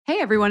Hey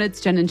everyone, it's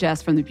Jen and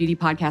Jess from the beauty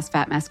podcast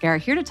Fat Mascara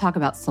here to talk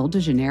about Sol de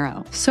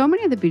Janeiro. So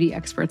many of the beauty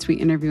experts we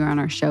interview on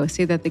our show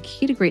say that the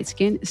key to great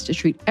skin is to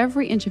treat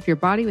every inch of your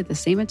body with the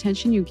same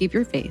attention you give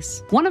your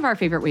face. One of our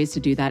favorite ways to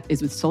do that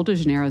is with Sol de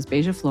Janeiro's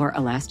Beija Flor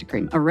Elastic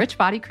Cream, a rich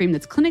body cream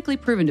that's clinically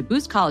proven to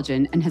boost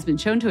collagen and has been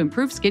shown to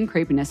improve skin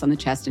crepiness on the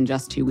chest in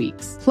just 2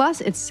 weeks.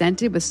 Plus, it's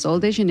scented with Sol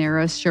de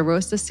Janeiro's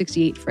Charosta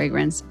 68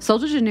 fragrance. Sol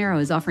de Janeiro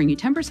is offering you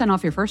 10%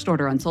 off your first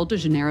order on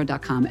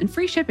soldejaneiro.com and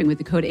free shipping with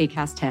the code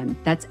ACAST10.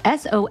 That's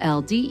SOLDEJANEIRO,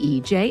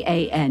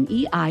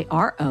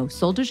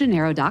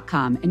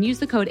 soldejaneiro.com, and use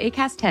the code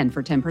ACAST10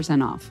 for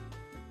 10% off.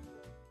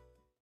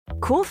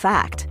 Cool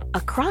fact,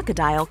 a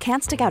crocodile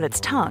can't stick out its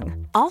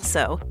tongue.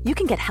 Also, you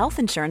can get health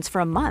insurance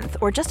for a month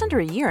or just under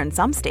a year in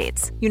some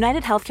states.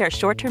 United Healthcare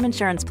short-term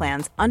insurance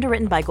plans,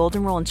 underwritten by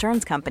Golden Rule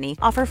Insurance Company,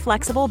 offer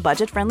flexible,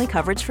 budget-friendly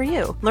coverage for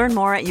you. Learn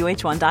more at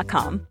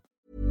uh1.com.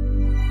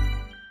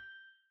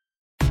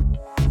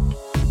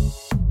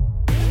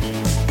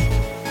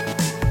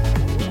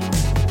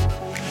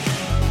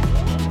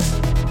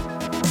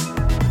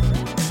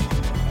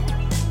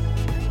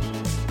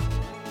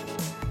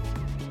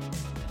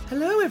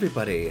 Hello,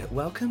 everybody.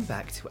 Welcome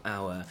back to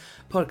our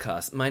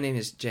podcast. My name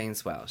is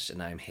James Welsh,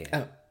 and I'm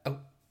here.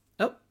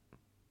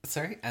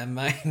 Sorry,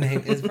 my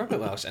name is Robert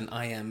Welsh, and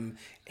I am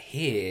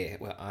here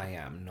where I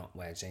am, not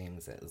where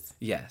James is.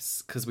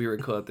 Yes, because we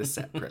record this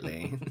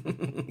separately.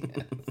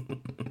 Yes.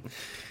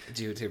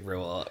 Due to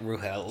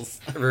rules.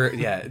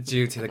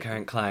 Due to the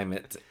current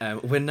climate.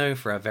 We're known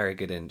for our very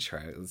good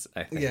intros,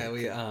 I think. Yeah,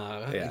 we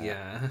are.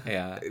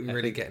 Yeah.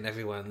 Really getting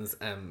everyone's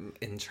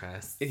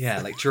interest.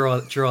 Yeah, like draw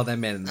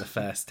them in the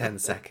first 10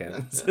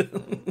 seconds.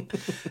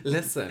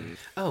 Listen.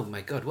 Oh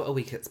my God, what a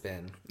week it's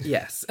been.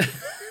 Yes.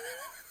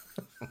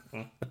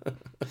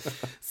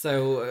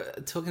 So,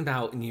 talking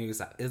about news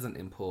that isn't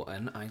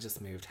important, I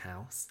just moved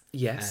house.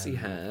 Yes, you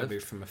have. I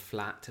moved from a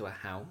flat to a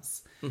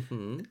house.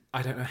 Mm-hmm.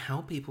 I don't know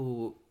how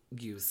people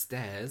use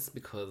stairs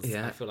because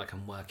Yeah. I feel like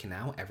I'm working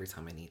out every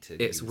time I need to.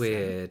 It's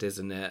weird,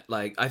 isn't it?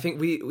 Like, I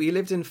think we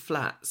lived in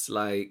flats,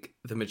 like,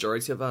 the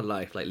majority of our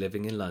life, like,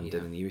 living in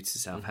London and you moved to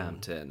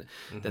Southampton.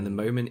 Mm-hmm. Then the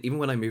moment, even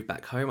when I moved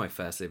back home, I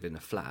first lived in a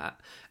flat.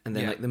 And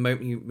then, like, the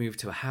moment you move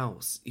to a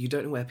house, you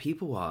don't know where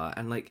people are.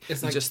 And, like,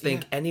 it's you like, just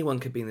think anyone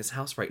could be in this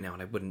house right now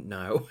and I wouldn't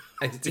know.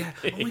 Yeah.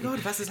 Oh my God,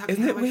 that's exactly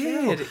Isn't how it I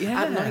weird? feel.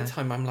 Yeah. At night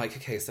time, I'm like,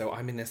 okay, so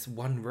I'm in this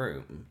one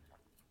room,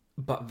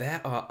 but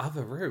there are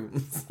other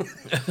rooms.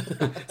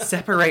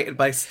 Separated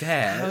by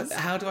stairs.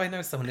 How do I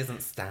know someone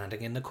isn't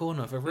standing in the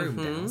corner of a room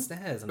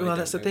downstairs? And Well,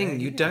 that's the thing.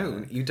 You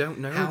don't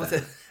know How that.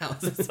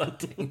 is it so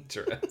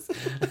dangerous?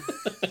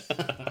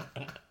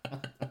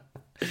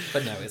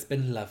 But no, it's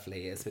been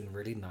lovely. It's been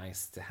really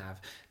nice to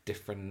have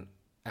different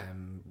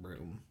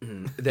room.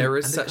 There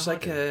is And such the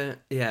like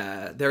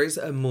there is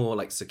a more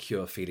like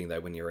secure feeling though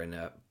when you're in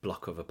a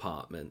block of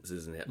apartments,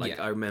 isn't it? Like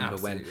I remember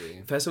absolutely.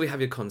 when first of all we have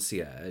your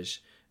concierge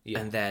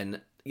and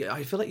then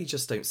I feel like you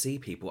just don't see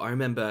people. I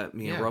remember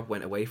me and Rob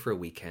went away for a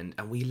weekend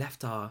and we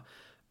left our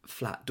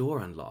flat door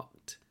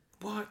unlocked.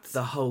 What?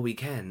 The whole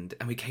weekend,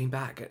 and we came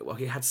back. Well,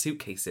 we had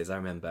suitcases, I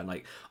remember, and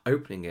like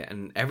opening it,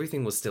 and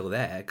everything was still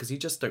there because you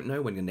just don't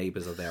know when your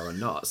neighbors are there or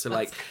not. So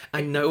like,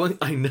 and no one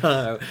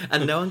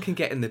can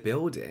get in the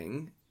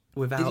building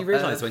without. Did you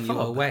realise when you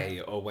were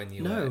away or when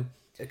you were?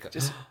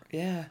 Just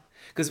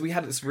because we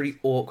had this really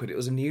awkward. It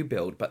was a new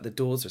build, but the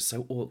doors were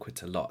so awkward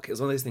to lock. It was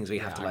one of those things where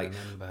you had to like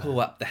pull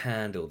up the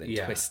handle, then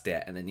twist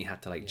it, and then you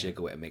had to like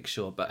jiggle it and make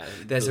sure. But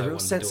there's a real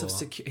sense of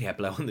security. Yeah,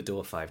 blow on the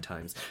door 5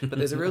 times. But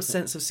there's a real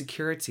sense of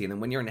security, and then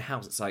when you're in a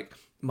house, it's like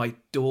my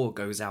door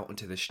goes out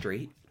onto the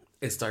street.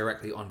 It's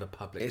directly on the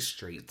public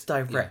street. It's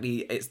directly.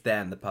 It's there,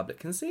 and the public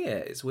can see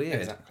it. It's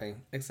weird.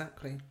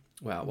 Exactly.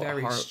 Wow, what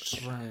very a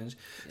strange.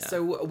 Yeah.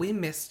 So we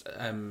missed.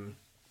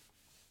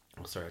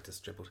 Oh, sorry, I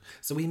just dribbled.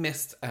 So we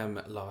missed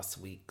last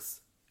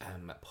week's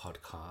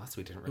podcast.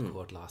 We didn't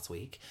record last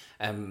week.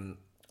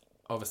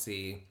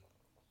 Obviously,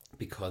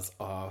 because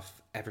of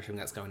everything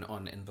that's going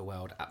on in the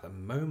world at the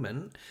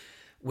moment,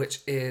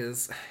 which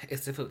is,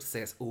 it's difficult to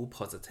say it's all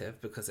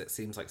positive because it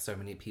seems like so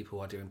many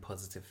people are doing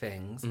positive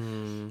things.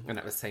 And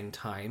at the same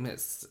time,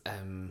 it's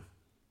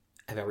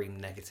a very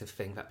negative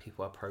thing that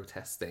people are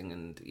protesting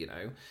and, you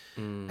know...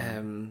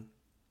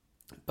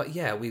 But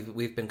yeah,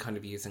 we've been kind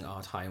of using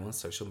our time on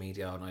social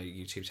media, on our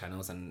YouTube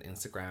channels and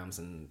Instagrams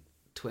and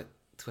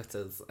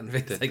Twitters and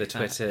things like that.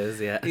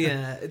 Twitters, yeah.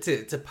 Yeah,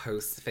 to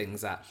post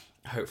things that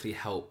hopefully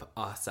help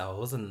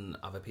ourselves and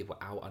other people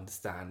out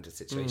understand the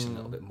situation a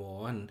little bit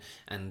more and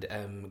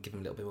give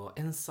them a little bit more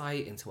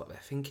insight into what they're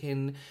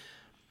thinking.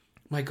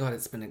 My God,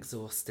 it's been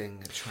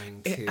exhausting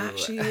trying to... It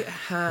actually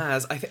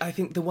has. I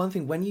think the one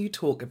thing, when you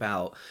talk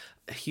about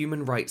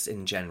human rights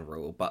in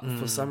general, but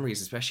for some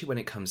reason, especially when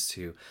it comes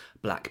to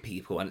black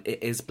people, and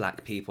it is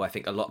black people, I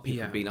think a lot of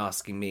people have been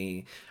asking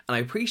me, and I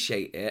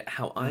appreciate it,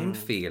 how I'm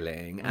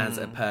feeling as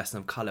a person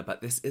of colour,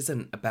 but this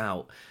isn't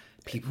about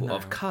people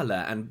of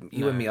colour, and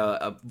you and me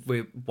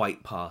we're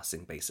white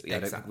passing, basically. I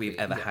don't think we've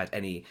ever had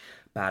any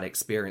bad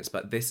experience,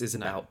 but this is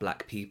about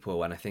black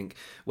people. And I think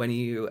when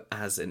you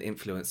as an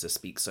influencer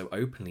speak so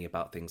openly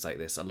about things like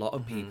this, a lot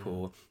of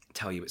people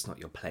tell you it's not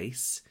your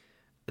place.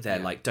 They're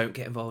like, don't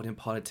get involved in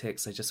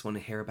politics, I just want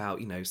to hear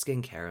about, you know,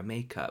 skincare and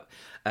makeup.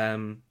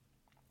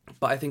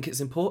 But I think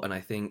it's important.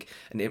 I think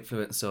an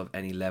influencer of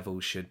any level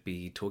should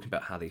be talking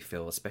about how they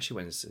feel,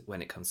 especially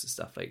when it comes to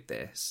stuff like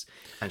this,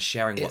 and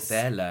sharing what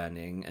they're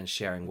learning and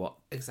sharing what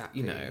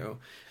you know.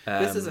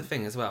 This is a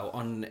thing as well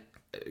on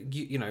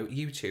you know,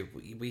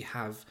 YouTube. We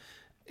have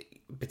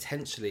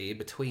potentially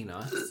between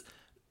us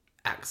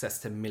access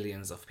to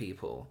millions of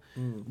people.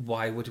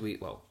 Why would we?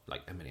 Well,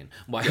 like a million.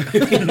 Why would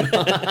we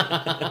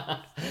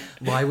not?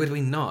 Why would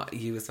we not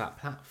use that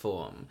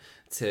platform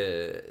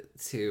to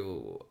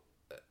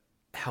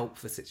help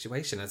the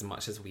situation as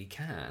much as we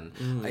can?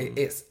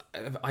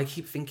 I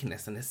keep thinking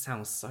this, and this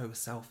sounds so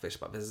selfish,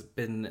 but there's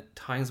been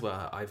times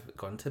where I've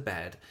gone to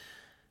bed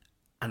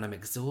and I'm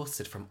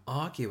exhausted from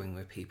arguing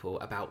with people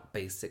about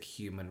basic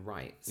human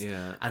rights.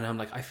 Yeah. And I'm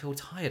like, I feel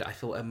tired. I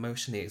feel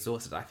emotionally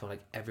exhausted. I feel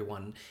like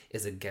everyone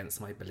is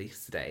against my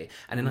beliefs today.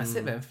 And then I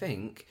sit there and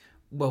think,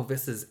 well,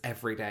 this is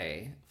every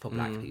day for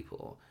black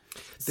people.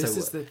 This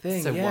is the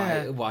thing. So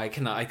why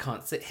can I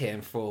can't sit here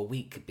and for a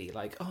week be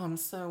like, oh, I'm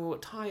so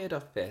tired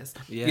of this.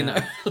 Yeah. You know,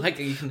 like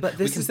we can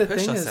push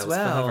ourselves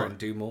further and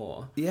do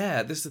more.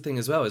 Yeah, this is the thing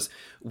as well, is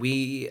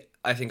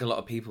I think a lot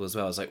of people as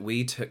well, is like,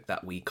 we took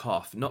that week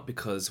off, not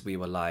because we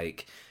were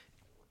like,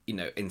 you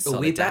know, in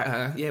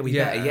solidarity. We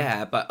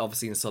better, but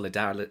obviously in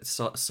solidarity.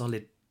 Parity.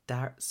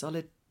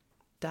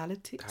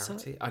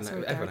 I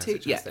know, everyone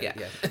has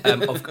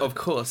to of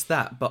course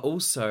that, but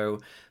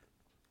also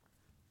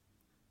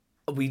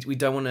we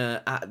don't want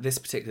to at this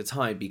particular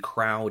time be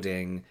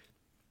crowding.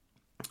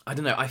 I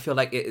don't know, I feel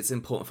like it's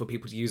important for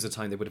people to use the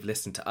time they would have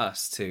listened to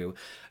us to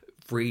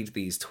read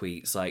these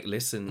tweets, like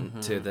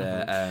listen to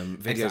the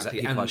videos that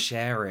people are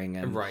sharing,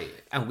 and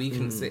and we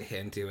can sit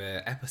here and do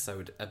an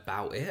episode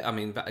about it. I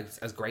mean,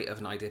 as great of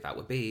an idea that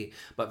would be,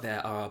 but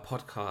there are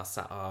podcasts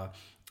that are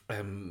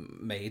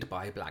made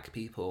by black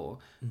people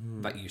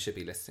that you should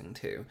be listening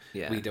to.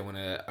 We don't want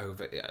to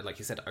like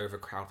you said,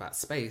 overcrowd that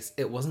space.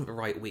 It wasn't the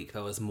right week.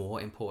 There was more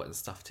important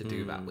stuff to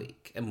do that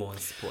week, and more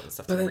important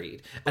stuff to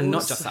read, and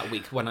not just that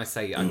week. When I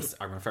say I'm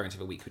referring to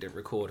the week we didn't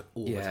record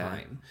all the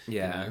time. You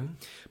know?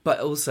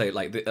 But also,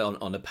 like,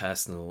 on a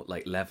personal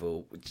like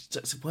level,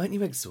 weren't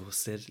you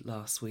exhausted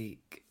last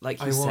week? Like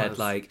you said,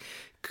 like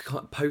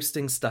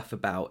posting stuff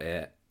about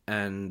it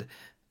and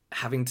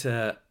having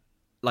to,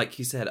 like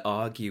you said,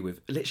 argue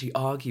with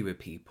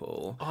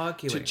people.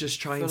 To just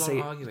try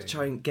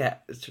and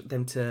get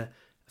them to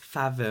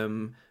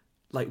fathom,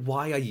 like,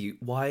 why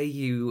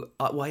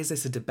is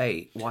this a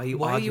debate? Why are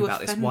you arguing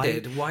about this?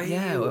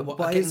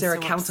 Why is there a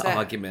counter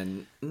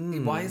argument?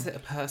 Why is it a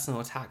personal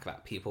attack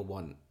that people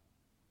want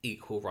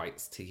equal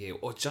rights to you,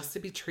 or just to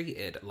be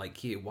treated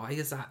like you? Why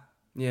is that?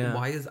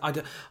 Why is I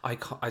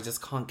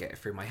just can't get it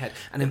through my head.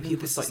 And then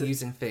people start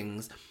using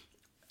things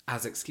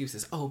as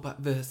excuses. Oh,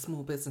 but the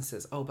small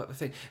businesses. Oh, but the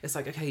thing. It's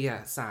like, okay,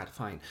 yeah, sad,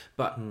 fine.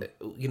 But,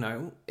 you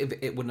know,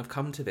 it wouldn't have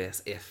come to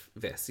this if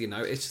this, you know,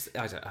 it's just,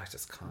 I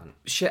just can't.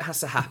 Shit has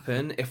to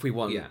happen if we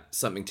want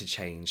something to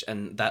change.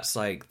 And that's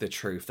like the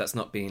truth. That's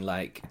not being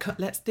like,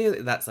 let's do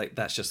it.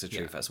 That's just the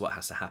truth. That's what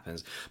has to happen.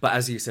 But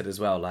as you said as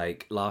well,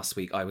 like last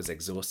week I was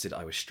exhausted.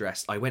 I was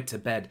stressed. I went to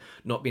bed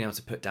not being able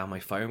to put down my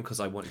phone because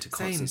I wanted to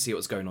constantly see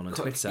what's going on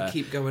Twitter.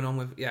 Keep going on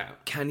with,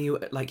 Can you,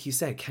 like you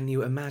said, can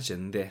you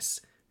imagine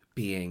this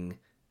being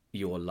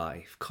your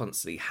life,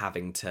 constantly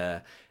having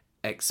to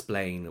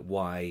explain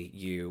why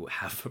you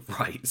have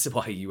rights,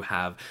 why you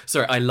have...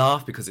 Sorry, I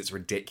laugh because it's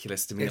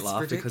ridiculous to me.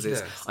 Because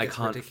I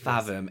can't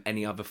fathom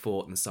any other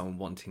thought than someone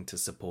wanting to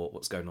support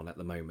what's going on at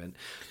the moment.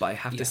 But I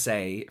have to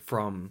say,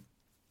 from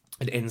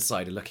an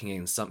insider looking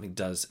in, something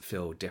does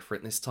feel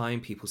different this time.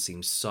 People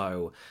seem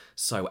so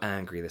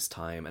angry this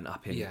time and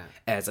up in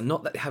airs. And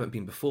not that they haven't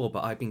been before,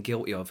 but I've been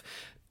guilty of...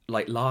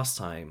 Like last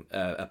time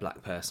a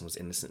black person was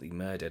innocently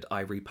murdered,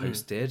 I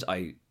reposted,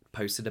 I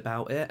posted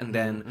about it, and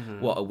then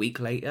a week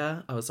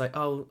later I was like,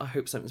 oh, I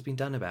hope something's been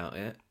done about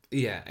it.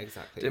 Yeah,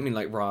 exactly. I mean,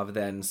 like, rather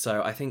than...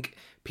 So I think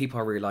people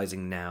are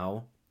realising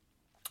now,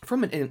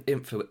 from an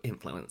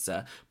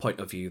influencer point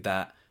of view,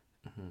 that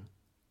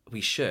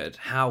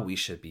how we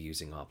should be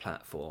using our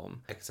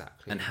platform.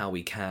 Exactly. And how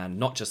we can,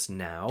 not just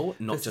now,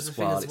 not just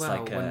while it's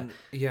like a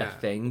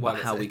thing, but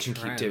how we can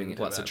keep doing it.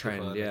 What's a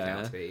trend,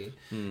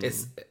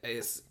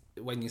 It's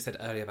when you said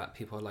earlier about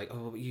people are like,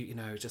 oh, you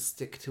know, just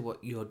stick to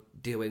what you're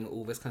doing,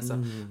 all this kind of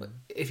stuff.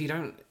 If you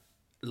don't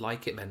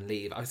like it, then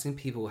leave. I've seen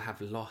people have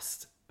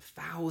lost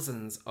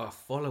thousands of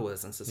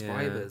followers and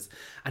subscribers,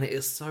 and it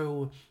is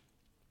so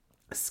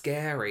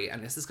scary.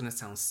 And this is going to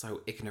sound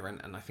so ignorant,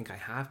 and I think I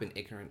have been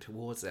ignorant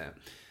towards it.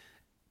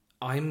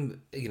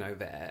 I'm,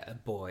 there, a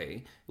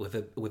boy with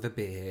a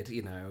beard,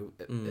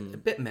 a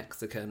bit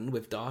Mexican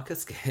with darker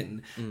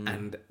skin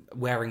and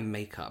wearing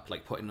makeup,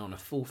 like putting on a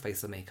full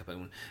face of makeup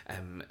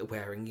and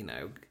wearing,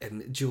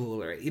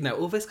 jewelry,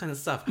 all this kind of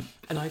stuff.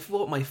 And I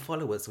thought my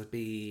followers would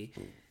be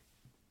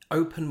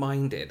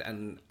open-minded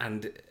and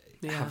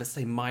have the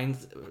same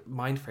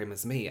mind frame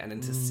as me. And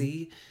then to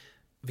see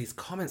these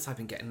comments I've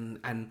been getting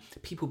and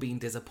people being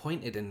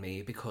disappointed in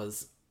me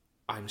because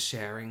I'm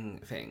sharing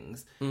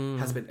things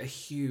has been a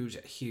huge,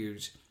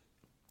 huge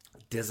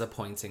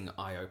disappointing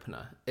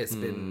eye-opener.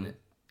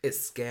 It's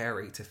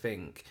scary to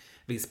think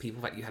these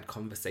people that you had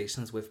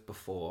conversations with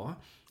before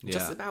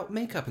just about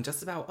makeup and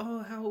just about,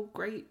 oh, how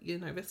great,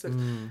 this is.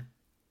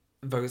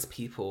 Those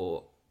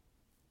people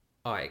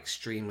are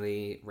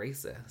extremely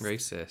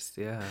racist.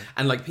 Yeah.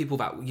 And like people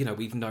that,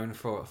 we've known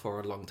for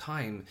a long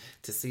time,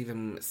 to see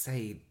them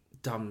say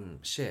dumb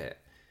shit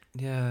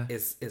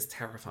is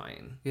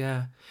terrifying.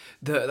 Yeah.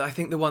 I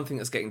think the one thing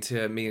that's getting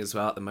to me as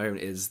well at the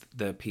moment is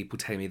the people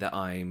telling me that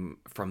I'm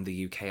from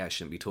the UK, I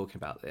shouldn't be talking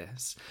about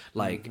this.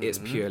 Like, it's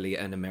purely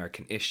an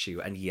American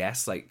issue. And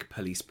yes, like,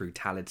 police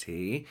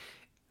brutality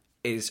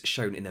is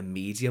shown in the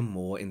media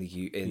more in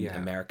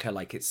America.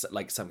 Like, it's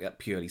like something that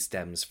purely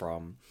stems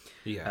from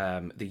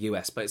the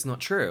US, but it's not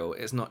true.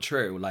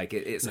 Like,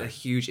 it's a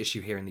huge issue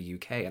here in the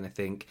UK. And I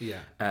think,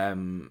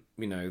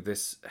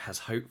 this has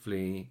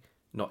hopefully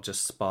not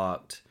just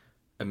sparked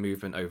a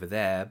movement over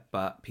there,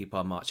 but people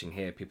are marching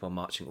here, people are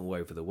marching all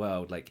over the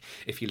world. Like,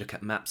 if you look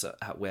at maps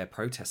at where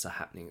protests are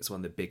happening, it's one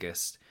of the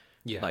biggest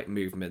like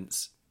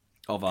movements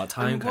of our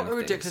time. And what a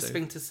ridiculous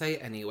thing to say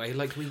anyway.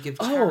 Like, we give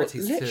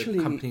charities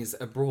to companies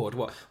abroad.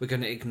 What, we're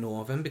going to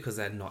ignore them because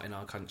they're not in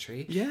our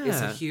country? Yeah.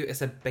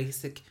 It's a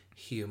basic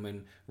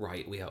human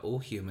right. We are all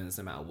humans,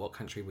 no matter what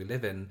country we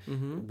live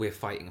in. We're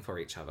fighting for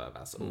each other.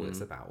 That's all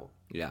it's about.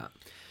 Yeah.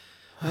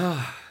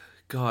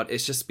 God,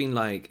 it's just been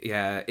like,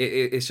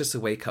 it's just a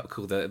wake-up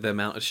call. The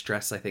amount of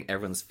stress I think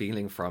everyone's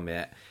feeling from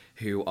it,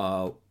 who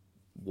are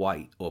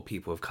white or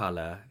people of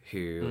colour,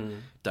 who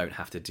don't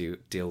have to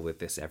deal with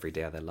this every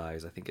day of their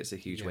lives. I think it's a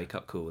huge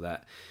wake-up call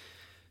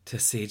to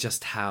see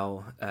just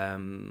how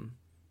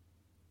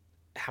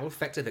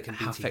effective it can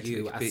be to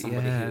you as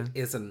somebody who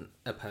isn't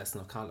a person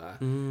of colour.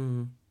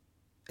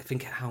 I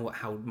think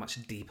how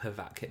much deeper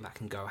that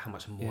can go, how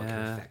much more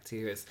can affect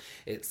you.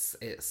 It's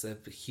a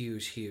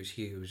huge, huge,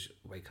 huge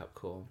wake up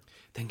call.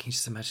 Then can you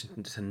just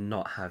imagine to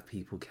not have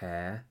people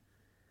care?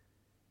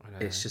 I know.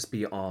 It's just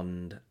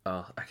beyond.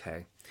 Oh,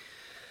 okay.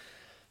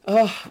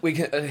 Oh, we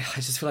can. I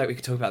just feel like we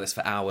could talk about this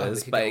for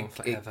hours, but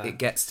it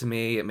gets to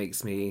me. It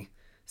makes me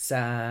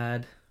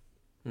sad.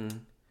 Ugh.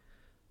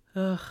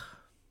 And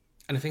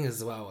the thing is,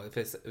 as well, if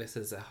this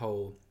is a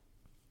whole,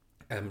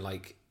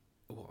 like.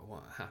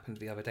 What happened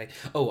the other day?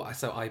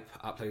 So I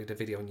uploaded a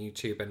video on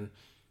YouTube, and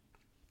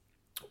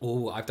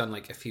I've done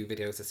like a few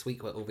videos this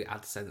week where all the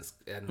AdSense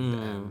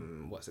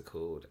and what's it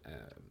called?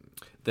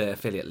 The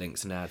affiliate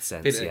links and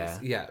AdSense,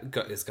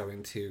 is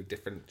going to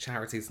different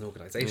charities and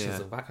organisations,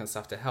 all that kind of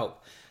stuff to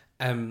help.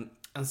 And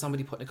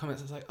somebody put in the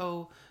comments, I was like,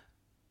 oh,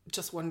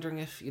 just wondering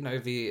if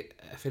the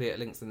affiliate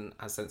links and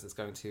AdSense is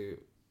going to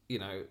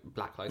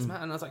Black Lives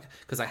Matter. And I was like,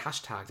 because I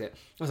hashtagged it,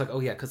 I was like, oh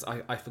yeah, because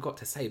I forgot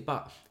to say,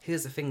 but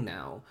here's the thing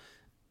now.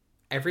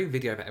 Every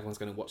video that everyone's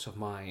going to watch of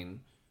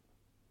mine,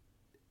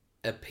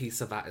 a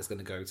piece of that is going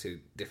to go to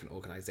different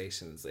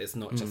organisations. It's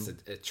not just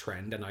a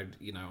trend, and I'm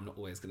not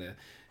always going to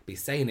be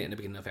saying it in the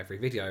beginning of every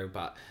video,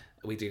 but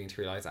we do need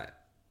to realise that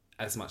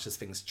as much as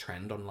things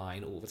trend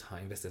online all the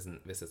time, this isn't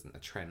a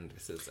trend.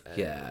 This is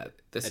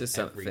this is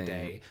something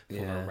everyday for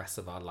the rest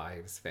of our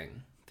lives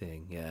thing.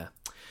 Yeah.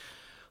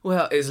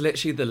 Well, it's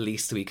literally the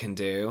least we can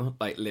do.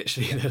 Like,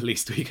 literally the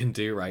least we can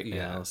do right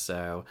now.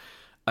 So,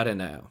 I don't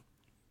know.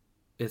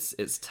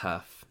 It's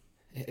tough.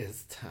 It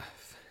is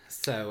tough.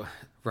 So,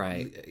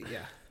 right.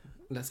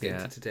 Let's get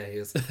into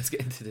today's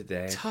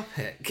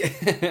topic.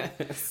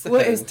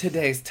 What is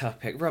today's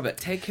topic? Robert,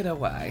 take it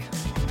away.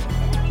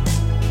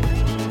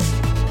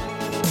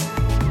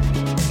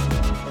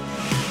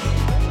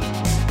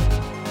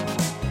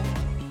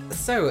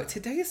 So,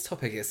 today's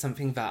topic is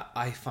something that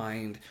I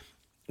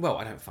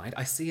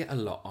see it a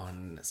lot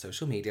on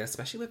social media,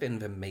 especially within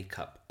the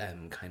makeup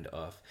kind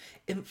of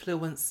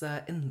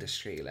influencer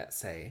industry, let's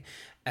say.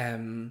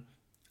 And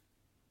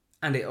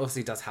it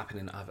obviously does happen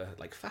in other,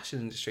 like, fashion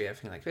industry,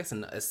 everything like this,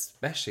 and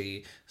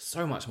especially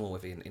so much more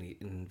within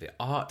in the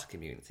art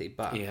community.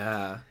 But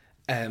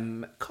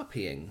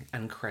copying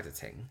and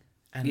crediting.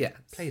 And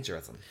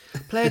plagiarism.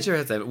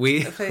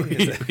 We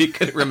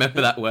couldn't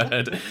remember that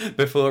word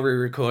before we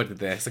recorded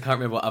this. I can't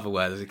remember what other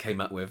words we came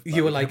up with.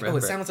 You were like,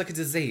 it sounds like a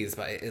disease,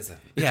 but it isn't.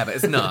 Yeah, but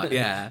it's not.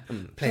 Yeah.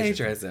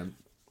 Plagiarism.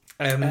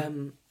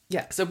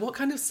 So what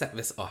kind of set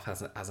this off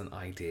as an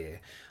idea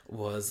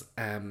was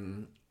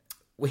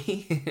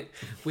we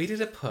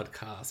did a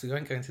podcast. We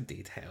won't go into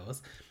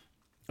details.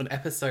 An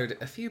episode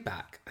a few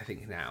back, I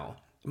think now.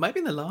 It might have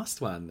been the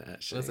last one,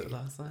 actually. Was it the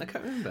last one? I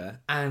can't remember.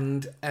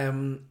 And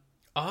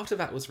after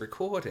that was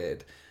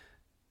recorded,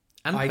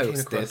 And I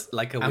posted came across,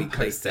 like a week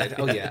later.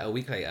 Oh yeah, a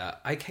week later.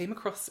 I came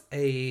across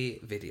a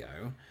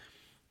video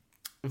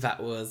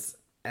that was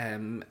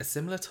a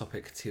similar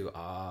topic to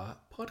our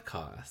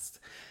podcast.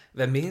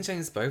 Then me and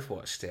James both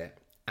watched it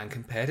and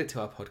compared it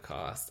to our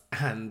podcast,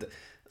 and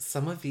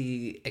some of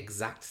the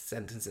exact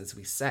sentences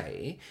we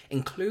say,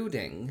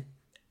 including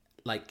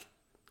like,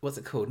 what's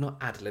it called? Not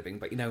ad-libbing,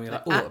 but you know, we're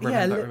like, oh,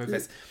 remember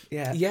this.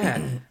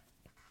 Yeah.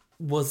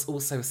 Was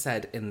also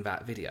said in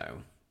that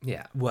video.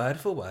 Yeah. Word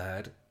for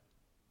word,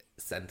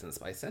 sentence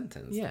by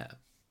sentence. Yeah.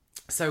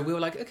 So we were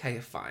like, okay,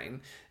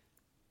 fine.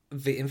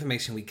 The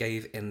information we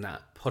gave in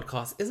that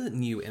podcast isn't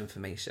new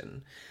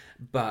information,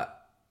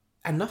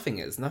 and nothing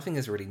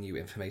is really new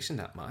information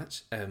that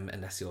much,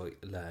 unless you're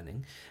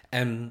learning.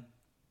 And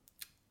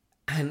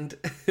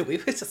we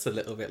were just a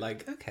little bit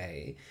like,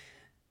 okay,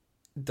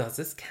 does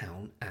this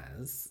count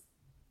as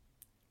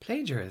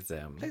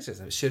plagiarism?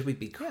 Should we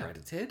be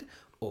credited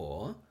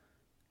or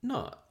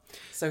not?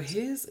 So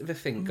here's the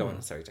thing. Go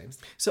on. Sorry, James.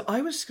 So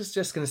I was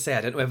just going to say,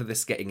 I don't know whether this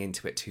is getting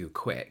into it too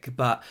quick,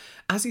 but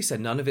as you said,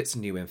 none of it's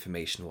new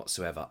information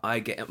whatsoever. I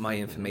get my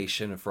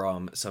information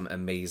from some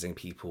amazing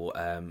people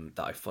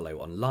that I follow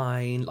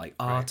online, like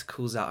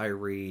articles that I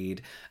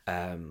read,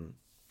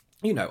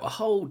 you know, a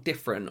whole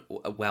different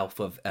wealth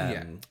of,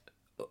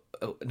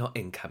 not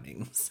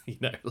incomings, you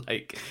know,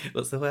 like,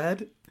 what's the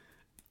word?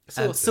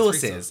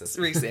 Sources.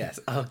 Yes.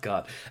 Oh,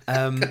 God.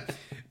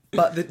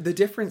 But the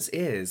difference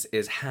is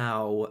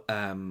how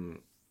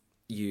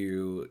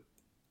you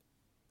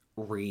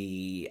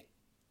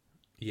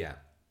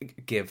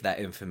give that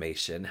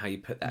information, how you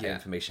put that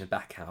information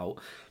back out,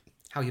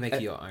 how you make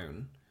it your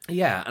own.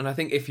 Yeah, and I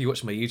think if you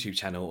watch my YouTube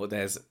channel,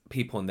 there's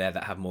people on there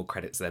that have more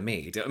credits than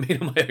me. Do you know what I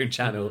mean? On my own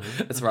channel,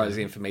 as far as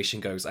the information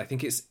goes, I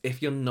think it's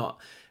if you're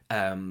not.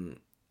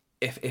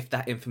 If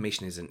that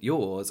information isn't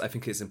yours, I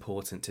think it's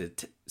important to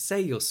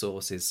say your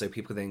sources so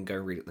people then go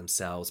read it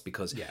themselves,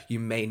 because you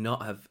may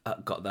not have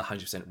got the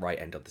 100% right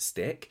end of the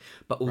stick.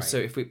 But also,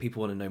 if people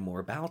want to know more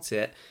about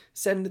it,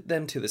 send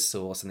them to the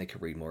source and they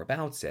can read more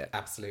about it.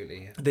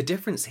 Absolutely. The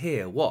difference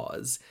here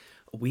was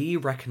we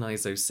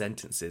recognize those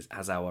sentences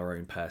as our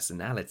own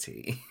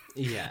personality.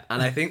 Yeah.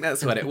 And I think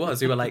that's what it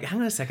was. We were like,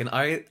 hang on a second,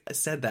 I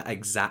said that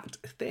exact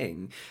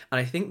thing. And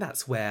I think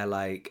that's where,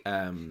 like...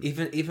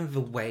 Even the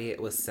way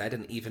it was said,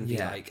 and even the,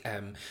 like,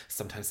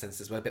 sometimes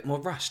sentences were a bit more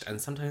rushed, and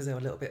sometimes they were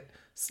a little bit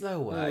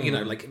slower, you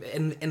know, like,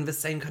 in the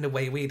same kind of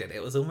way we did.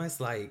 It was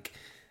almost like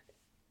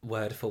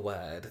word for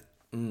word,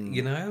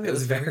 you know? It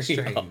was very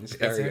strange.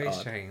 It was very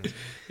strange.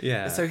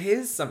 Yeah. So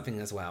here's something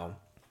as well.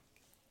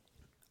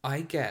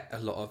 I get a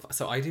lot of...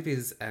 So I do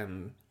these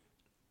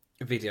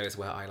videos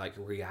where I, like,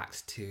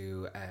 react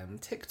to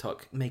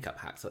TikTok makeup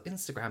hacks or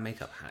Instagram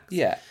makeup hacks.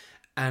 Yeah.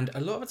 And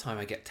a lot of the time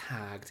I get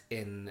tagged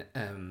in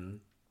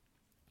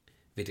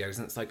videos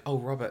and it's like, oh,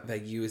 Robert, they're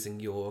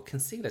using your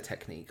concealer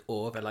technique.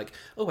 Or they're like,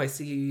 oh, I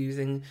see you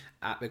using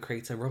at the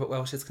creator Robert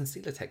Welsh's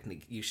concealer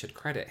technique. You should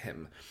credit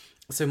him.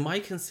 So my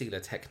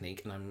concealer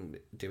technique, and I'm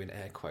doing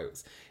air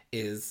quotes,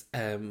 is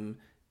a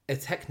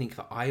technique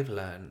that I've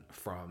learned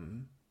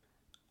from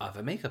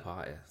other makeup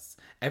artists.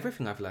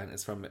 Everything I've learned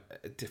is from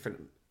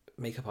different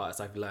makeup artists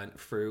I've learned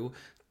through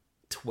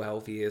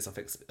 12 years of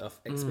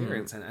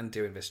experience and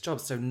doing this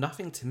job. So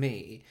nothing to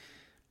me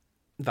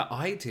that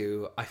I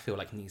do, I feel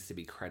like needs to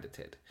be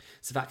credited.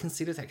 So that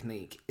concealer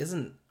technique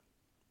isn't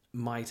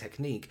my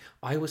technique.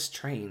 I was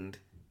trained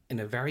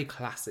in a very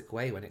classic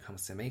way when it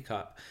comes to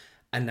makeup.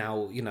 And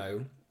now, you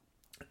know,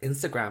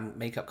 Instagram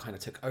makeup kind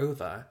of took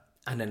over.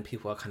 And then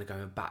people are kind of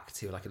going back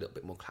to like a little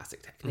bit more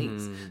classic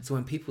techniques. So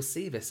when people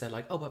see this, they're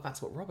like, oh, but that's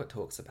what Robert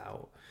talks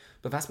about.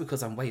 But that's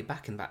because I'm way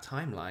back in that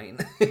timeline.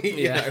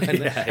 you know?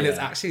 And it's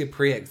actually a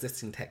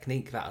pre-existing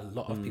technique that a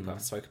lot of people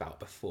have spoke about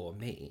before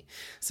me.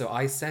 So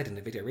I said in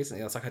a video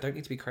recently, I was like, I don't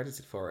need to be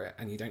credited for it.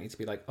 And you don't need to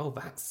be like, oh,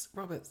 that's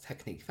Robert's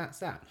technique. That's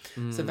that.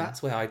 So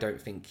that's where I don't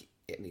think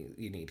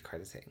you need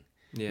crediting.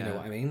 Yeah. You know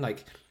what I mean?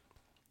 Like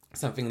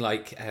something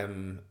like...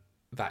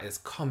 that is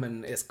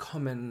common. It's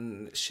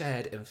common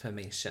shared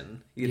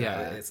information. You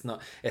know, it's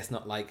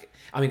not like,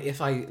 I mean,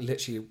 if I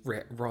literally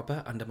writ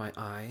Robert under my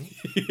eye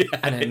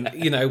and then,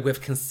 you know,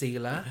 with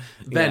concealer,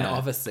 then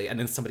obviously, and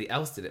then somebody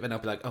else did it, then I'll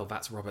be like, oh,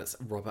 that's Robert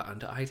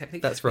under eye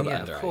technique. That's Robert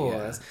under of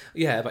course. Eye.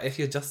 Yeah, but if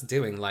you're just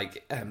doing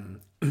like,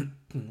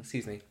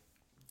 excuse me,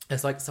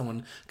 it's like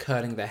someone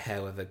curling their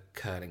hair with a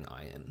curling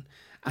iron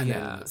and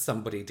then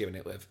somebody doing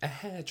it with a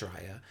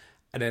hairdryer.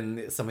 And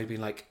then somebody being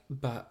like,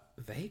 but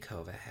they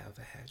curl their hair with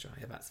a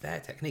hairdryer. That's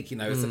their technique. You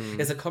know,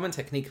 it's a common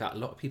technique that a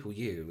lot of people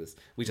use.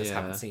 We just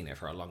haven't seen it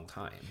for a long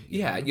time.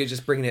 You know? You're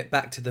just bringing it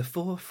back to the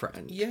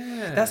forefront.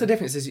 Yeah. That's the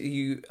difference is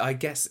I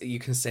guess you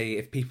can say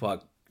if people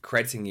are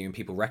crediting you and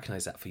people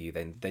recognize that for you,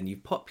 then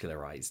you've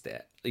popularized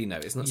it. You know,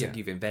 it's not something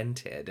you've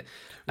invented.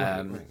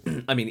 Right.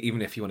 I mean,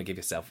 even if you want to give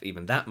yourself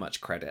even that much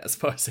credit as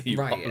far as you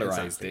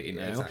popularized it, you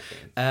know.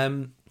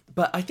 Exactly.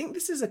 But I think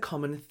this is a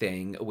common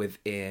thing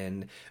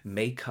within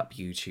makeup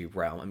YouTube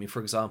realm. I mean,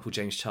 for example,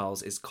 James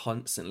Charles is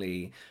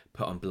constantly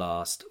put on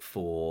blast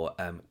for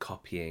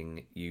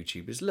copying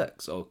YouTubers'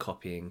 looks or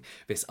copying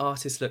this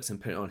artist's looks and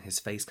putting it on his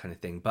face kind of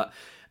thing. But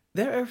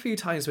there are a few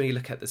times when you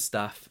look at the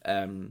stuff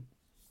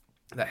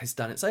that he's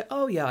done, it's like,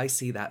 oh yeah, I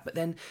see that. But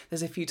then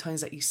there's a few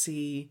times that you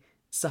see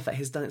stuff that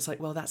he's done, it's like,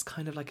 well, that's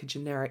kind of like a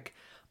generic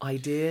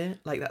idea,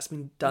 like that's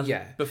been done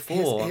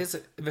before. Here's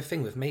the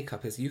thing with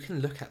makeup is you can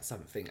look at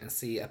something and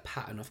see a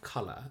pattern of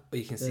colour, or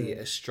you can see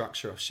a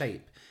structure of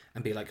shape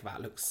and be like,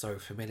 that looks so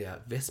familiar,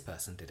 this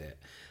person did it.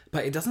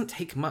 But it doesn't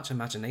take much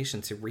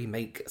imagination to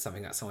remake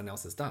something that someone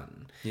else has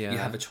done. You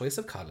have a choice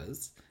of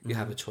colours, you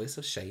have a choice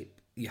of shape,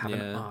 you have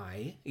an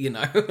eye, you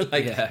know?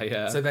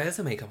 So there's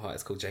a makeup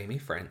artist called Jamie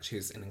French,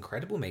 who's an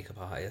incredible makeup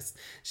artist.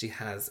 She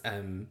has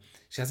a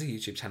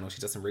YouTube channel.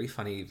 She does some really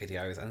funny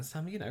videos and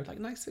some, you know, like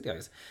nice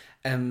videos.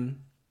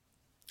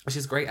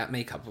 She's great at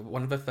makeup.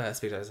 One of the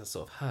first videos I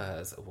saw of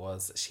hers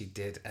was she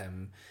did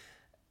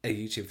a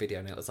YouTube video,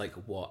 and it was like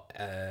what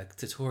a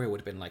tutorial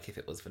would have been like if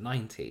it was the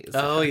 90s.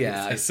 Oh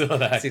yeah, I saw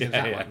that. She did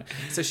that one.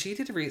 So she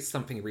did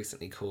something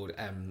recently called it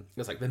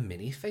was like the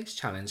mini face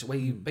challenge, where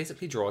you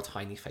basically draw a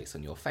tiny face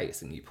on your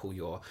face and you pull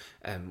your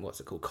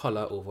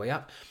collar all the way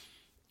up.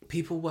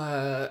 People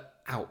were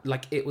out,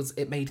 like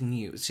it made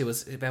news.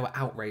 They were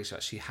outraged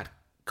that she had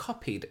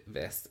copied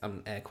this,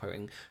 air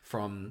quoting,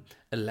 from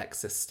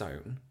Alexis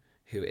Stone,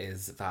 who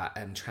is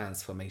that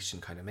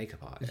transformation kind of makeup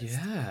artist.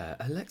 Yeah,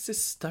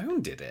 Alexis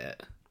Stone did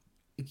it.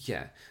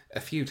 Yeah, a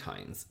few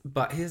times.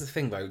 But here's the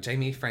thing though,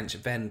 Jamie French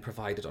then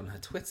provided on her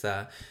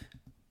Twitter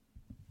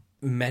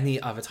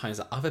many other times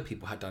that other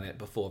people had done it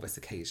before this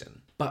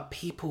occasion. But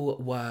people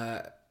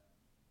were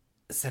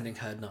sending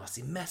her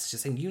nasty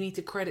messages saying, you need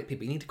to credit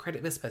people, you need to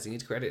credit this person, you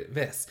need to credit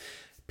this.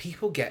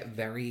 People get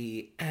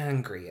very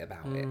angry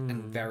about it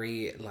and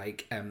very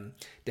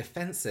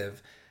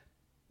defensive,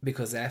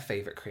 because their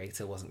favourite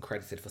creator wasn't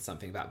credited for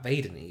something that they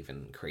didn't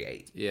even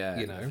create. Yeah,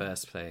 you know? in the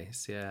first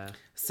place, yeah.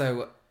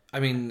 So, I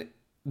mean,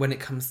 when it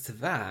comes to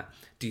that,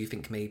 do you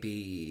think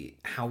maybe,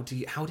 how do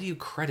you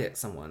credit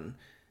someone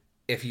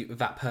if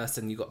that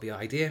person you got the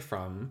idea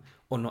from,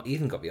 or not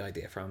even got the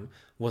idea from,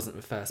 wasn't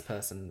the first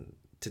person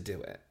to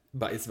do it,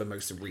 but it's the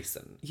most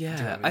recent? Yeah, do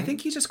you know what I mean? I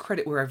think you just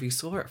credit wherever you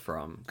saw it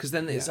from, because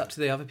then it's up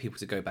to the other people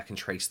to go back and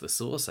trace the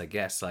source, I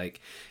guess.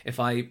 Like, if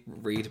I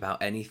read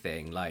about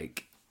anything,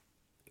 like,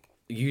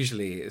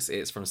 usually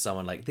it's from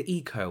someone like the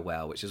Eco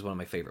Well, which is one of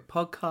my favourite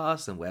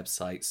podcasts and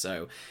websites,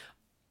 so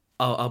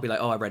I'll be like,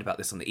 oh, I read about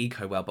this on the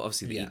Eco Well, but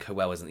obviously the Eco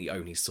Well isn't the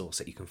only source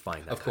that you can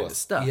find that kind of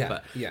stuff.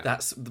 But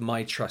that's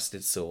my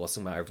trusted source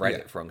and where I've read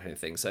it from, kind of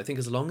thing. So I think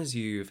as long as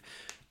you've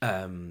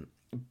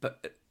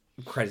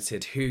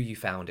credited who you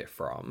found it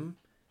from,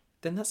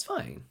 then that's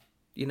fine.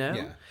 You know?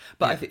 Yeah.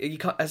 But I think you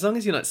can't, as long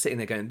as you're not sitting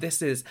there going,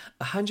 this is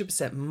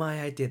 100%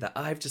 my idea that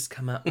I've just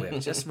come up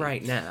with just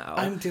right now.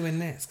 I'm doing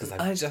this because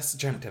I just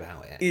dreamt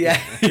about it.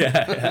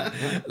 Yeah.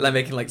 Like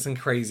making like some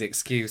crazy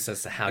excuse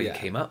as to how you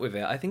came up with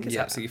it. I think it's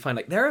absolutely fine.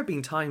 Like there have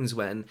been times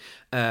when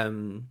I've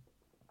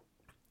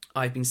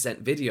been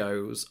sent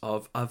videos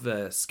of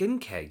other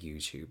skincare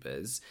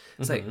YouTubers.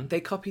 It's like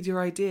they copied your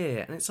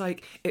idea, and it's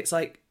like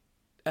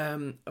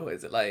what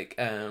is it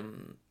like?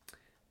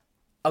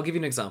 I'll give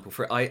you an example.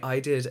 I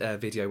did a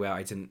video where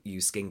I didn't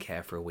use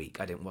skincare for a week.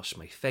 I didn't wash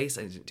my face.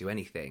 I didn't do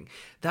anything.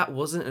 That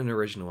wasn't an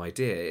original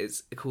idea.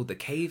 It's called the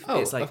cave.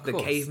 It's like the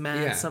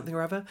caveman something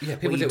or other. Yeah,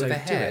 people do it with their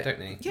hair, don't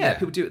they? Yeah,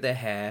 people do it with their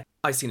hair.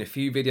 I've seen a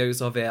few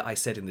videos of it. I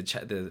said in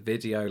the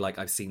video, like,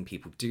 I've seen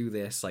people do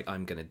this. Like,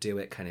 I'm gonna do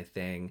it, kind of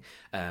thing.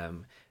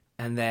 And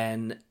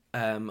then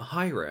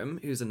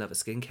Hiram, who's another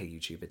skincare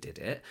YouTuber, did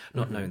it,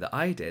 not knowing that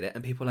I did it,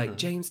 and people were like,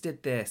 James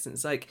did this, and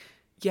it's like,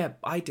 yeah,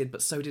 I did,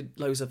 but so did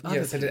loads of other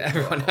people. So did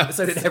everyone else.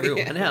 So did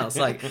everyone else.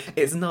 Like,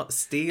 it's not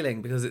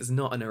stealing because it's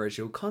not an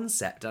original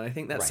concept. And I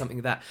think that's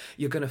something that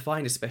you're going to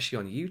find, especially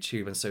on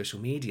YouTube and social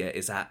media,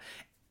 is that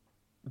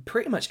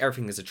pretty much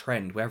everything is a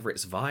trend. Whether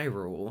it's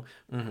viral,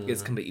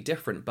 it's completely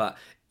different. But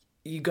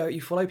you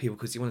follow people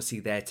because you want to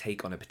see their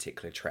take on a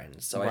particular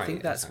trend. So I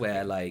think that's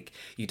where, like,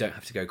 you don't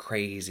have to go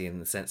crazy in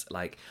the sense that,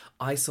 like,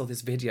 I saw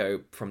this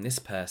video from this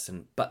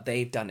person, but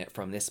they've done it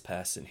from this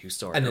person who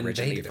saw it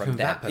originally from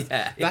that person.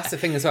 That's the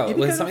thing as well.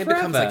 When something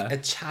becomes like a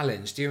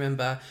challenge, do you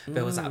remember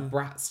there was that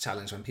Bratz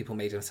challenge when people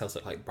made themselves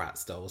look like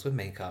Bratz dolls with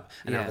makeup,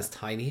 and now this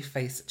tiny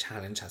face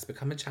challenge has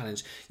become a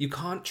challenge. You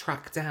can't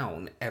track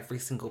down every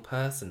single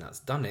person that's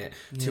done it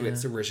to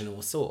its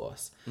original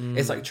source.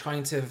 It's like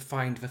trying to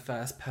find the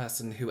first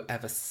person who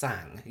ever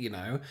sang, you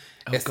know?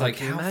 It's God, like,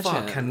 how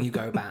far can you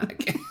go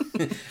back?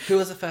 Who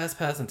was the first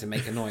person to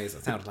make a noise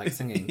that sounded like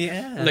singing?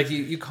 Like,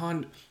 you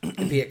can't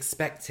be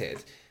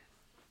expected.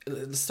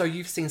 So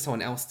you've seen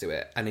someone else do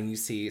it, and then you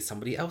see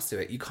somebody else do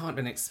it. You can't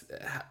then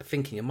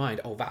think in your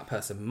mind, oh, that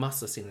person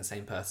must have seen the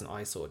same person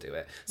I saw do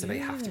it, so they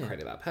have to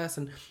credit that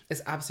person.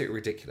 It's absolutely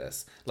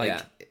ridiculous.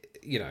 Like,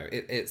 you know,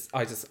 it's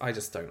I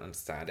just don't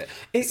understand it.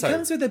 It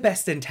comes with the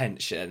best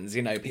intentions,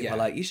 you know. People are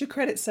like, you should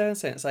credit so and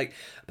so. It's like,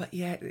 but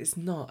yeah, it's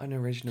not an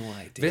original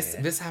idea.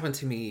 This happened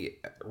to me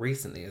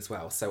recently as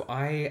well. So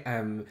I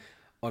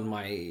on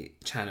my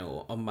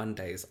channel on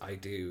Mondays I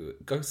do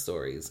ghost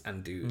stories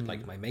and do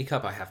like my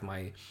makeup. I have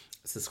my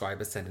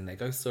subscribers send in their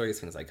ghost stories,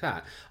 things like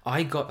that.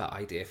 I got that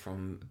idea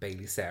from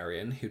Bailey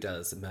Sarian, who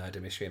does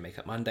Murder, Mystery and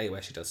Makeup Monday,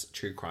 where she does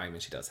true crime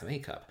and she does her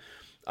makeup.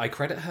 I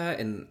credit her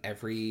in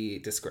every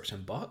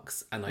description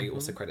box, and I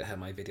also credit her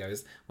my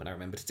videos when I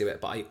remember to do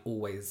it, but I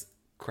always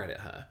credit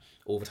her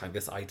all the time.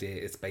 This idea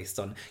is based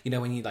on, you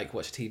know, when you like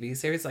watch a TV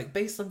series, like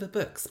based on the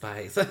books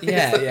by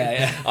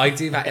yeah. I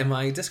do that in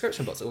my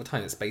description box all the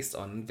time. It's based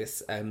on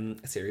this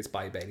series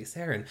by Bailey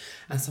Sarian,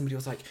 and somebody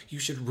was like, you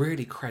should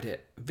really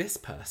credit this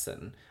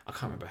person. I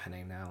can't remember her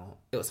name now.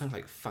 It was something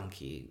like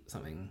Funky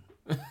something.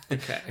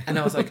 Okay. And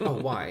I was like, oh,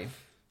 why?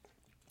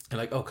 And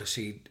like, oh, because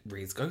she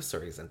reads ghost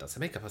stories and does her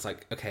makeup. I was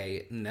like,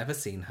 okay, never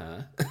seen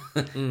her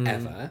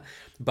ever.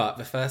 But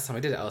the first time I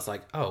did it, I was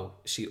like, oh,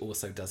 she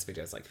also does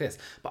videos like this.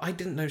 But I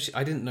didn't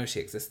know she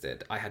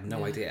existed. I had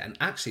no idea. And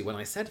actually, when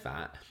I said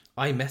that,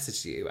 I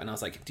messaged you and I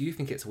was like, do you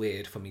think it's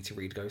weird for me to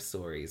read ghost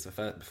stories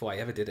before I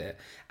ever did it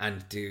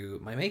and do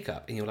my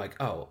makeup? And you're like,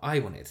 oh, I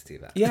wanted to do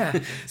that. Yeah.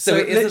 So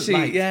it isn't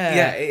like,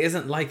 it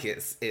isn't like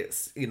it's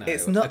you know,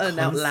 it's not an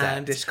concept.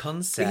 outlandish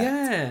concept.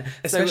 Yeah.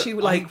 Especially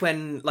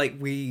when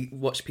we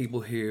watch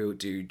people who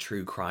do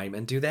true crime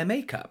and do their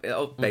makeup,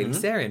 Bailey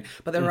Sarian.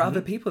 But there are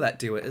other people that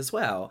do it as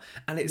well.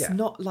 And it's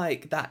not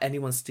like that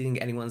anyone's stealing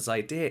anyone's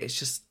idea. It's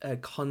just a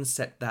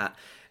concept that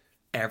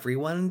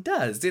everyone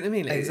does. Do you know what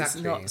I mean?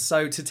 Exactly. It's not,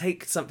 so to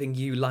take something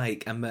you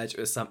like and merge it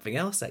with something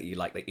else that you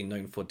like that you're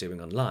known for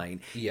doing online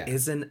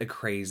isn't a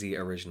crazy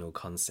original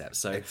concept.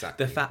 So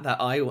the fact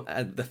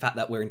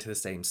that we're into the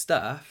same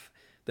stuff,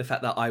 the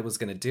fact that I was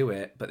going to do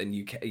it, but then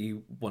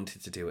you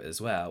wanted to do it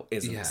as well,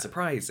 isn't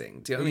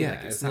surprising. Do you know what I mean?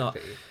 Like, it's not.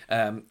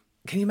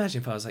 Can you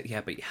imagine if I was like, yeah,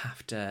 but you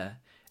have to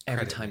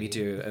every time you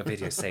do a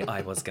video say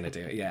I was going to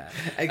do it? Yeah,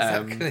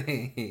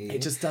 exactly.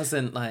 It just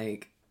doesn't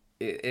like.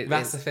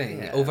 That's the thing.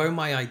 Yeah. Although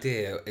my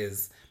idea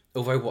is,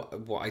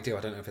 what I do,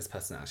 I don't know if this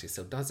person actually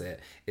still does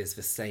it, is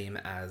the same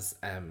as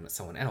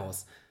someone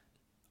else.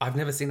 I've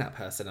never seen that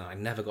person, and I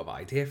never got the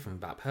idea from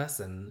that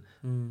person.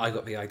 I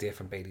got the idea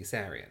from Bailey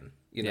Sarian,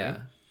 you know?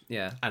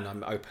 Yeah. And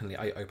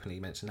I openly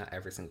mention that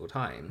every single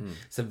time.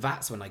 So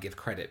that's when I give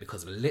credit,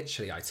 because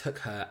literally I took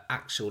her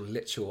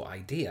literal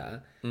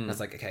idea and I was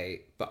like,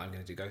 okay, but I'm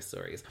going to do ghost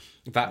stories.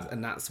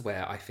 And that's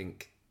where I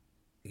think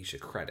you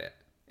should credit,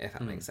 if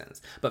that makes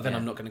sense. But then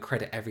I'm not going to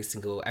credit every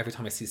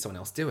time I see someone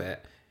else do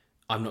it,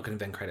 I'm not going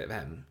to then credit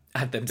them.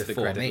 Add them to the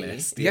credit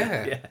list.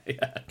 Yeah. Can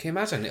you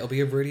imagine? It'll be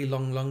a really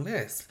long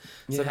list.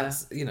 So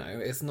that's, you know,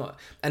 it's not...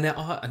 And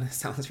it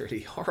sounds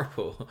really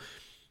horrible,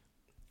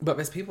 but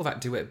there's people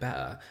that do it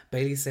better.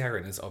 Bailey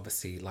Sarian is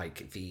obviously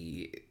like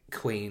the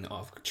queen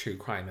of true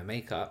crime and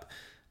makeup.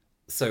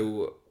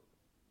 So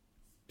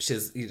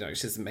she's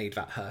made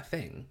that her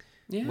thing.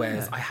 Yeah.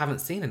 Whereas I haven't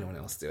seen anyone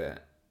else do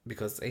it,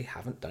 because they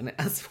haven't done it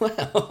as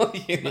well.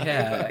 You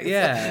know?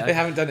 Yeah. They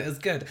haven't done it as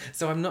good.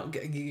 So I'm not,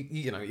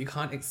 you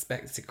can't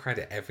expect to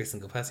credit every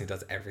single person who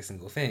does every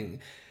single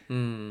thing,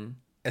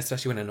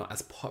 especially when they're not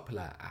as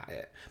popular at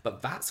it.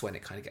 But that's when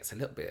it kind of gets a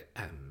little bit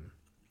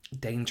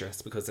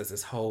dangerous, because there's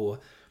this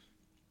whole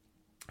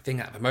thing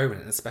at the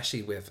moment, and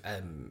especially with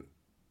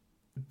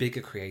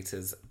bigger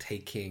creators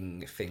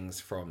taking things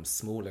from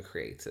smaller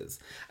creators,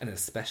 and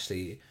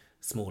especially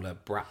smaller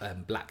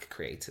black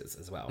creators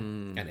as well,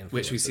 and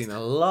which we've seen a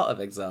lot of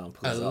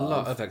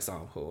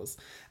examples.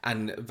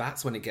 And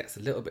that's when it gets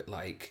a little bit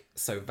like,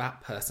 so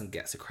that person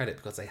gets a credit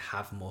because they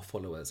have more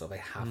followers or they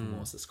have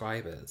more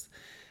subscribers.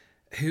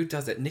 Who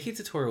does it? Nikki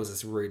Tutorials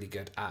is really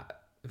good at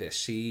this.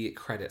 She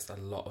credits a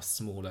lot of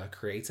smaller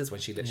creators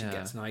when she literally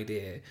gets an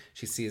idea,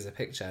 she sees a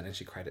picture and then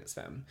she credits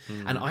them.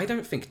 And I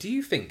don't think, do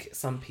you think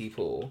some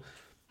people,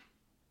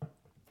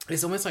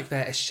 it's almost like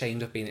they're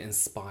ashamed of being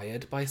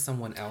inspired by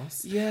someone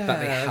else. Yeah. That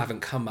they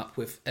haven't come up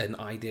with an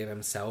idea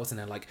themselves, and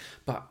they're like,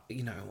 but,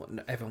 you know,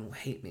 everyone will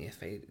hate me if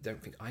they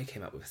don't think I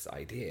came up with this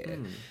idea.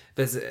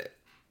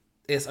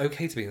 It's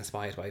okay to be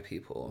inspired by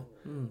people.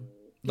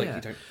 Like,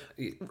 you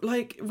don't...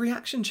 Like,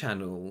 reaction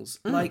channels.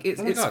 Like,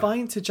 it's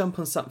fine to jump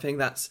on something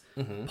that's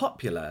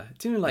popular.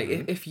 Do you know, like,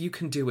 if you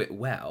can do it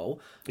well,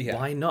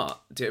 why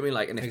not? Do you know what I mean?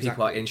 Like, and if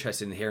people are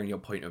interested in hearing your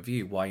point of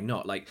view, why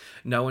not? Like,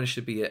 no one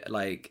should be,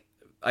 like...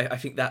 I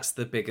think that's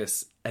the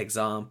biggest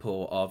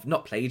example of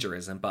not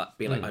plagiarism, but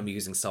being like, I'm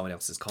using someone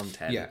else's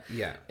content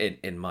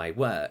in my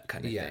work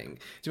kind of thing.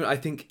 Do you know, I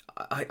think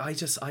I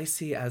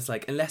see it as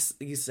like, unless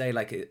you say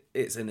like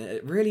it's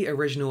a really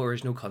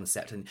original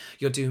concept and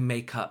you're doing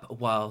makeup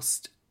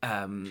whilst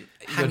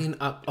hanging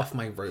up off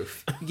my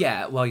roof.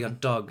 Well, your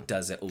dog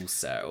does it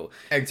also.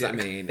 Exactly.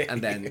 Do you know what I mean?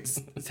 And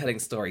then telling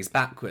stories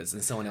backwards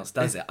and someone else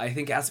does it. I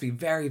think it has to be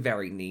very,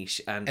 very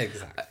niche. And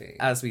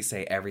as we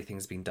say,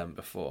 everything's been done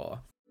before.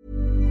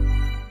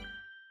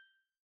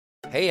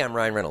 Hey, I'm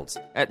Ryan Reynolds.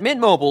 At Mint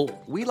Mobile,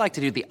 we like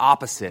to do the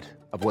opposite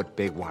of what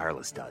Big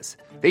Wireless does.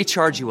 They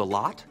charge you a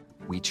lot.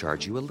 we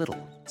charge you a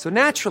little. So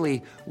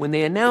naturally, when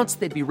they announced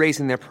they'd be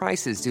raising their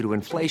prices due to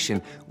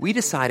inflation, we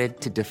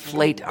decided to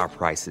deflate our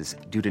prices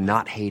due to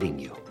not hating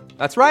you.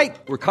 That's right.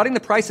 We're cutting the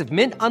price of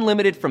Mint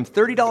Unlimited from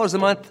 $30 a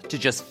month to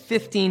just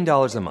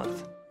 $15 a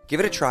month.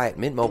 Give it a try at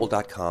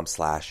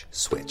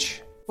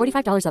mintmobile.com/switch.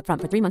 $45 up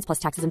front for 3 months plus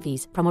taxes and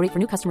fees. Promo rate for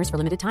new customers for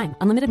limited time.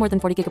 Unlimited more than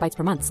 40 gigabytes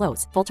per month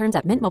slows. Full terms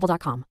at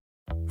mintmobile.com.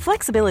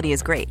 Flexibility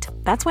is great.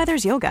 That's why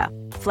there's yoga.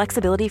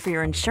 Flexibility for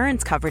your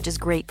insurance coverage is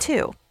great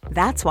too.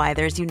 That's why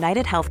there's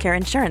United Healthcare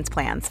Insurance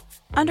Plans.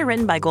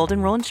 Underwritten by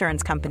Golden Rule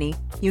Insurance Company,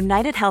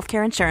 United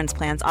Healthcare Insurance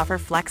Plans offer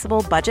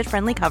flexible,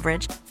 budget-friendly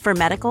coverage for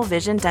medical,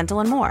 vision, dental,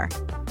 and more.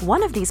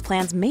 One of these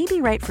plans may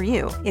be right for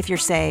you if you're,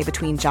 say,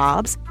 between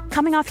jobs,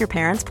 coming off your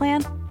parents'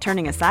 plan,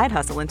 turning a side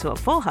hustle into a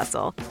full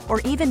hustle, or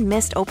even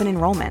missed open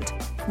enrollment.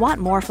 Want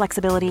more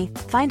flexibility?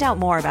 Find out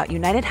more about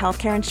United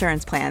Healthcare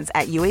Insurance Plans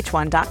at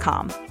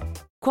uh1.com.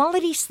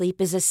 Quality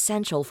sleep is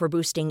essential for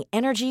boosting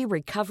energy,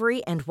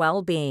 recovery, and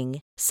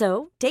well-being.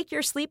 So, take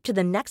your sleep to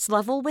the next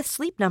level with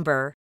Sleep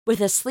Number. With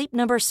a Sleep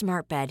Number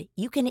smart bed,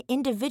 you can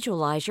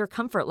individualize your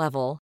comfort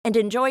level and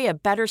enjoy a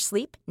better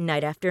sleep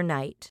night after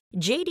night.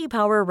 J.D.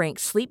 Power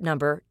ranks Sleep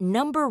Number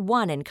number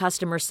 1 in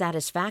customer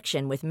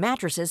satisfaction with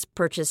mattresses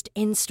purchased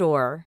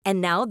in-store.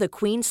 And now the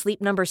Queen Sleep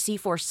Number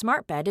C4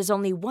 smart bed is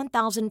only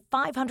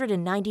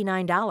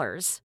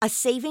 $1,599, a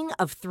saving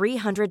of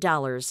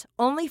 $300,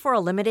 only for a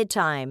limited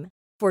time.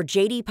 For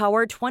J.D.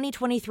 Power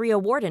 2023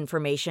 award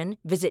information,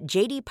 visit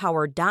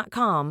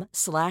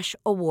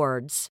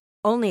jdpower.com/awards.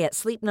 Only at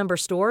Sleep Number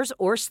stores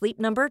or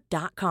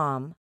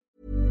sleepnumber.com.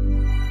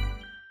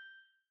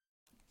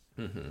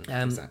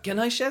 Exactly. Can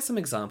I share some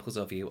examples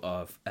of you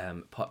of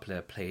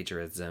popular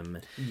plagiarism?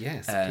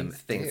 Yes,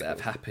 things that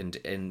have happened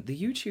in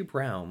the YouTube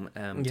realm,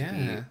 to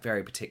be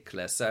very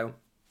particular. So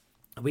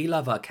we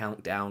love our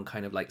countdown,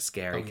 kind of like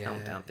scary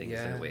countdown things,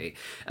 don't we?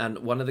 And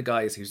one of the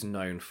guys who's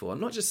known for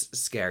not just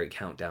scary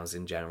countdowns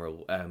in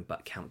general,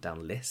 but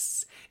countdown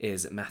lists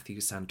is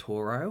Matthew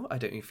Santoro. I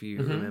don't know if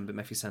you remember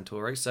Matthew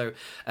Santoro. So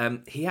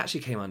he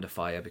actually came under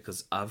fire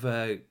because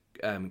other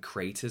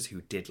creators who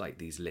did like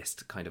these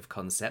list kind of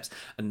concepts.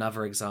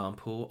 Another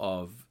example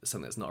of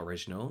something that's not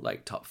original,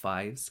 like top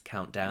fives,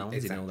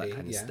 countdowns, and all that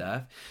kind of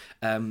stuff.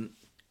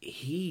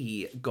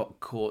 He got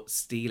caught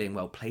stealing,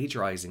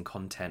 plagiarizing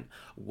content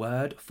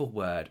word for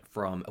word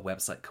from a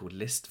website called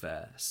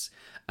Listverse.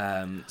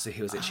 So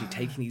he was actually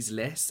taking these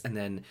lists and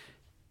then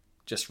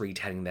just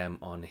retelling them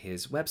on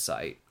his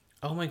website.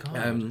 Oh my God.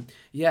 On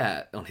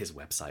his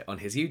website, on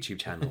his YouTube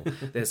channel.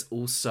 There's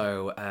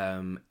also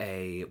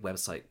a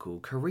website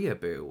called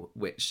Koreaboo,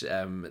 which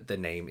the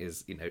name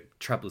is,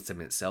 troublesome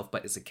in itself,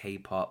 but it's a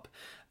K-pop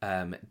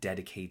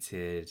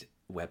dedicated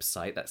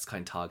website that's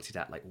kind of targeted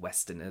at like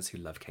Westerners who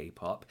love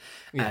K-pop,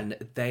 and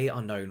they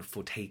are known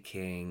for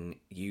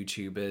taking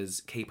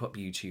K-pop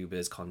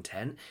YouTubers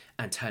content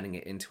and turning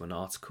it into an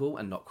article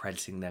and not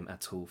crediting them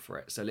at all for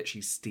it. So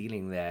literally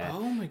stealing their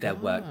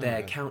work,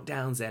 their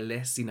countdowns, their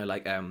lists.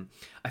 I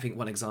think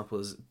one example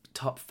is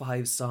top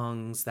 5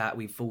 songs that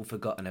we've all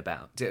forgotten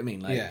about. Do you know what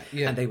I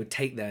mean? And they would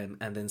take them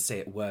and then say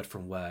it word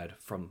from word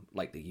from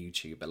like the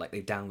YouTuber. Like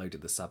they downloaded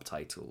the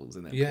subtitles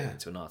and then put it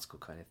into an article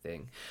kind of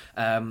thing.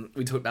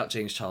 We talked about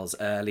James Charles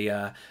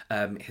earlier.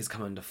 He's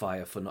come under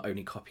fire for not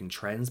only copying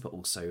trends but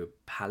also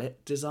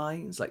palette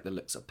designs, like the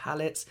looks of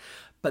palettes.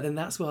 But then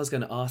that's what I was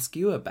going to ask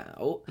you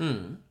about.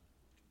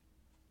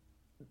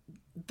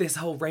 This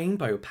whole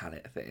rainbow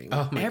palette thing.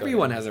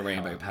 Everyone has a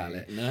rainbow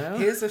palette, no?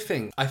 Here's the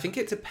thing. I think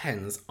it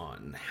depends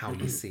on how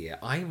you see it.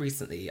 I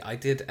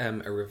did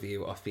a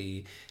review of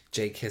the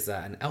J.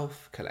 Kizza and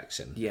Elf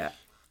collection. Yeah.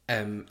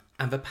 And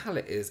the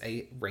palette is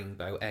a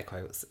rainbow, air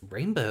quotes,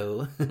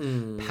 rainbow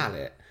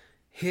palette.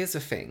 Here's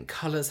the thing.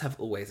 Colours have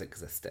always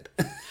existed.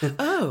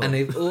 And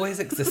they've always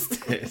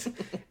existed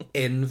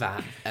in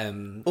that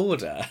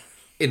order.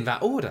 In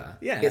that order.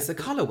 Yeah. It's a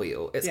colour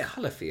wheel. It's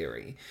colour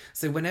theory.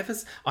 So whenever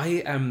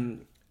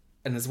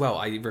and as well,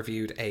 I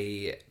reviewed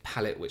a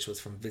palette which was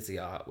from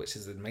Viziart, which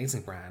is an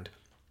amazing brand.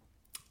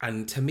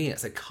 And to me,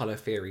 it's a colour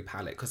theory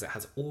palette because it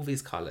has all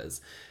these colours,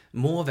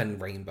 more than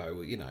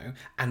rainbow,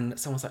 And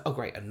someone's like, oh,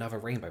 great, another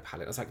rainbow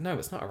palette. I was like, no,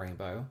 it's not a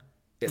rainbow.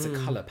 It's a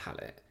colour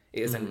palette.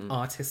 It is an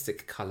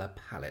artistic colour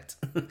palette.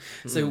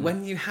 So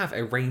when you have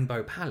a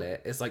rainbow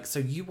palette, it's like, so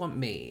you want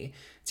me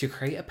to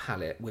create a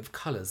palette with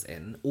colours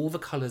in, all the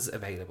colours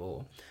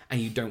available,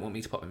 and you don't want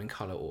me to put them in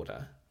colour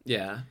order.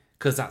 Yeah.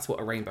 Because that's what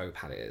a rainbow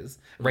palette is.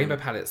 Rainbow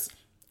palettes,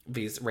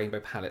 these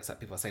rainbow palettes that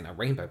people are saying are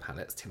rainbow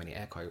palettes, too many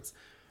air quotes,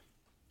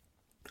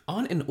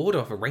 aren't in order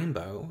of a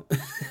rainbow.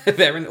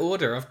 They're in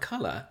order of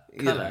colour.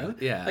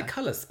 Like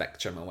colour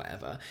spectrum or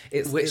whatever.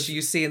 Which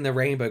you see in the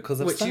rainbow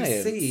because of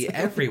science. Which you see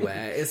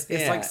everywhere. It's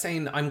like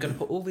saying, I'm going to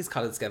put all these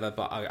colours together,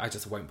 but I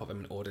just won't put them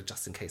in order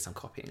just in case I'm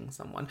copying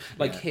someone.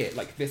 Like here,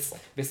 like this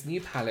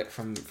new palette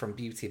from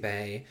Beauty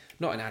Bay,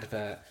 not an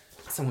advert.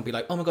 Someone would be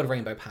like, oh my God, a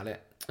rainbow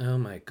palette. Oh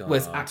my God.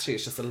 Whereas actually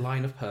it's just a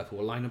line of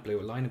purple, a line of blue,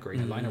 a line of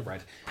green, a line of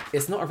red.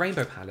 It's not a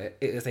rainbow palette.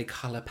 It is a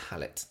colour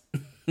palette.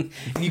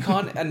 You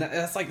can't, and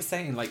that's like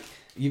saying, like,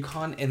 you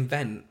can't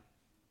invent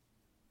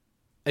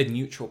a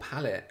neutral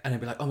palette and then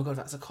be like, oh my god,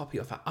 that's a copy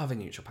of that other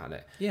neutral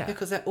palette. Yeah.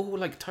 Because they're all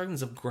like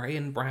tones of grey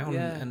and brown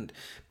and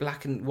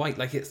black and white.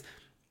 Like it's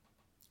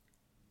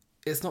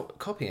not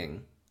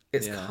copying.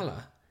 It's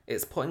colour.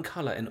 It's putting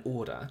colour in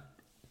order.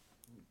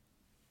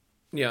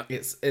 Yeah.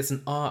 It's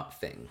an art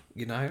thing,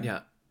 you know? Yeah.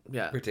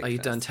 Yeah. Ridiculous. Are you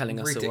done telling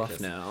us all Ridiculous. off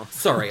now?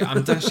 Sorry,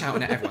 I'm done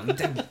shouting at everyone.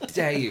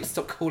 Dare you.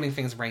 Stop calling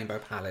things rainbow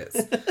palettes.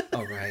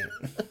 All right.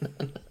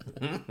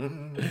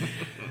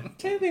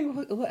 Do you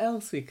think what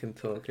else we can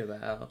talk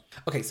about?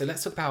 Okay, so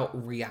let's talk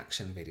about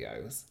reaction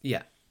videos.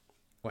 Yeah.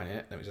 Wait,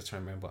 let me just try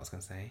and remember what I was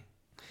going to say.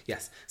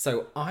 Yes,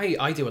 so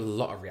I do a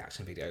lot of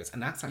reaction videos,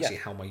 and that's actually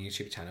how my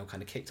YouTube channel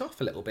kind of kicked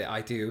off a little bit.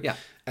 I do,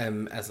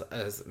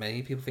 as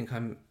many people think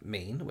I'm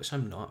mean, which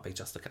I'm not, but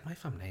just look at my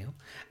thumbnail.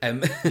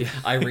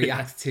 I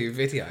react to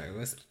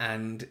videos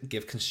and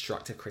give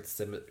constructive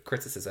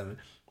criticism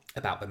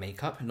about the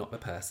makeup, not the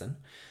person.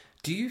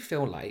 Do you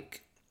feel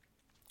like...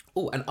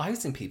 Oh, and I've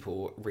seen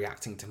people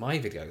reacting to my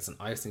videos, and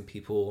I've seen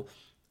people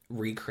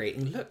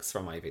recreating looks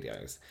from my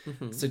videos.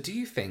 Mm-hmm. So do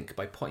you think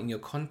by putting your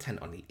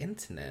content on the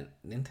internet...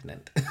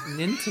 Internet.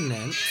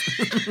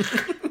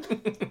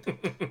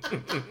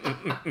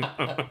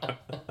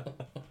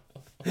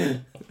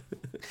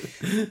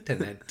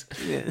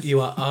 Yes. You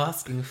are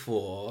asking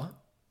for...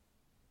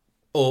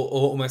 Or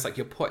almost like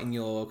you're putting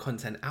your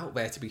content out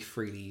there to be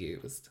freely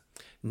used?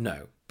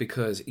 No,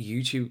 because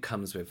YouTube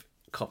comes with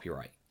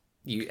copyright.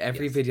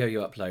 Every video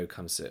you upload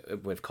comes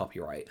with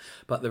copyright,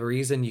 but the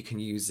reason you can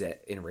use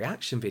it in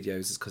reaction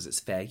videos is because it's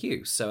fair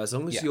use. So as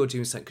long as you're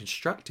doing something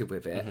constructive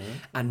with it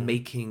and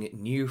making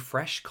new,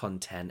 fresh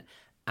content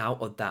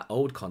out of that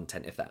old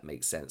content, if that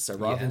makes sense. So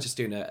rather than just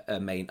doing a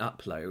main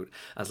upload,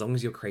 as long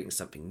as you're creating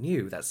something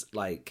new, that's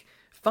like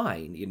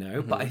fine, you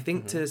know. But I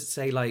think to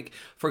say, like,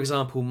 for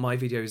example, my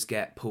videos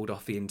get pulled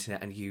off the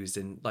internet and used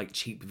in like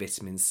cheap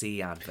vitamin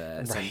C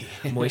adverts and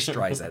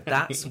moisturizer,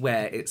 that's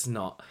where it's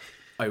not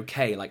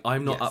okay. Like,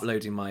 I'm not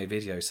uploading my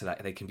videos so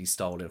that they can be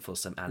stolen for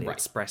some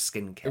AliExpress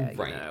skincare,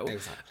 you know?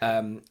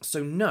 Exactly.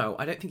 So no,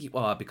 I don't think you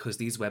are, because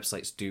these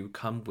websites do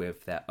come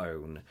with their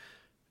own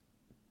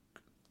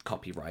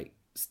copyright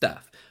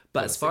stuff.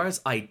 But as far as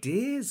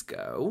ideas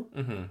go,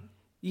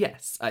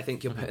 yes, I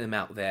think you're putting them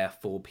out there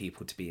for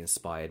people to be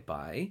inspired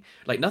by.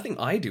 Like, nothing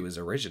I do is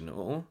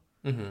original.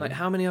 Like,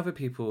 how many other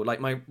people,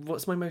 like,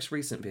 what's my most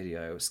recent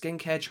video?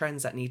 Skincare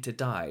trends that need to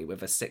die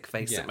with a sick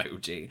face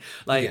emoji.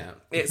 Like,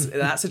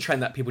 that's a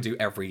trend that people do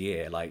every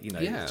year. Like, you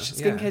know,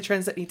 skincare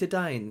trends that need to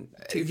die in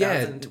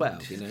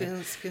 2012, you know?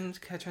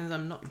 Skincare trends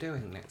I'm not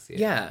doing next year.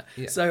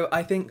 Yeah. So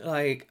I think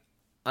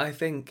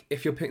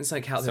if you're putting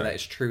something out there that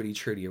is truly,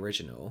 truly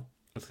original...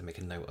 I was going to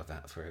make a note of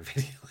that for a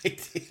video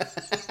idea.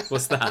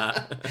 What's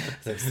that?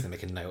 I was going to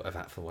make a note of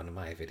that for one of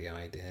my video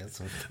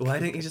ideas. Why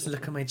don't you just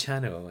look at my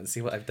channel and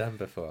see what I've done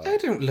before? I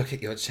don't look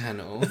at your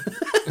channel.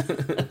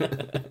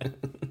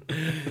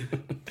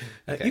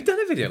 Okay. You've done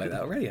a video like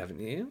that already, haven't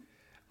you?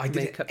 I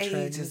did it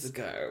ages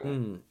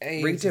ago.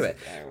 Redo it.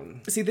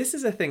 See, this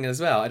is a thing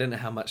as well. I don't know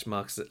how much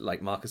Marcus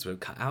would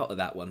cut out of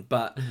that one,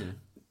 but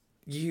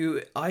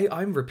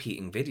I'm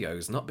repeating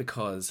videos, not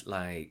because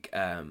like...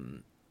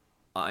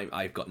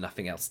 I've got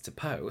nothing else to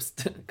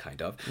post,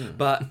 kind of,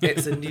 but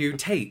it's a new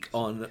take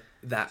on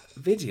that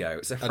video.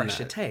 It's a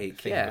fresher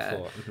take,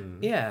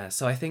 yeah.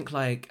 So I think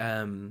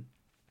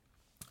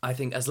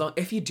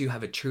if you do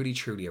have a truly,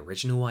 truly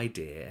original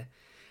idea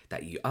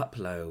that you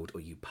upload or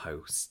you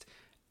post,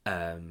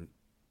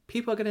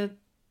 people are gonna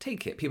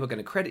take it. People are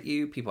gonna credit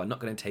you. People are not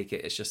gonna take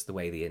it. It's just the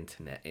way the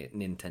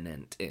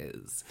internet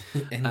is.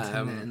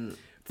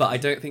 But I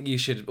don't think you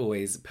should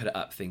always put it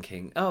up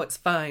thinking, oh, it's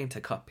fine to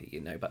copy, you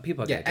know, but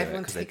people are going to do it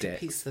because they're dicks. Everyone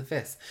take a piece of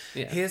this.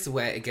 Yeah. Here's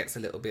where it gets a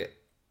little bit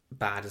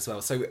bad as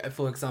well. So,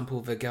 for example,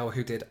 the girl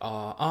who did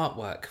our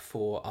artwork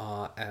for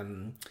our,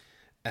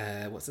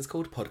 what's this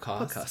called?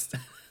 Podcast.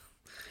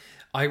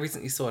 I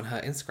recently saw on her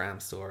Instagram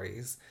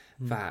stories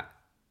that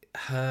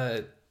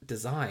her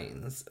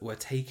designs were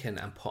taken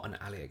and put on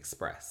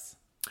AliExpress.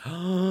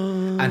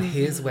 And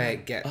here's where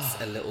it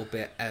gets a little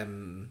bit...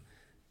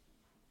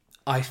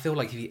 I feel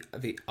like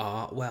the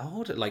art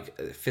world, like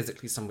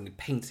physically someone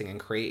painting and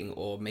creating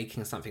or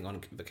making something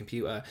on the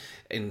computer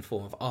in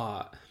form of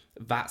art,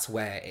 that's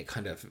where it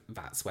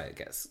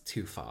gets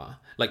too far.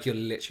 Like, you're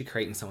literally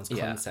creating someone's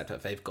concept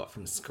that they've got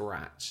from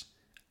scratch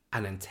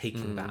and then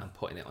taking that and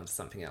putting it onto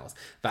something else.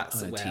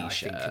 That's where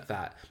t-shirt. I think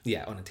that,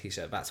 on a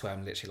t-shirt, that's where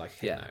I'm literally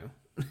like, no.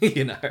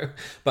 You know?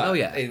 But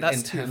in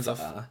terms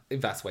of...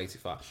 That's way too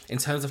far. In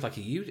terms of like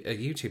a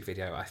YouTube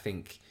video, I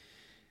think,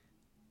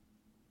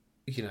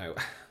 you know...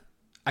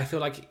 I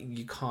feel like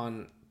you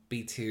can't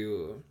be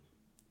too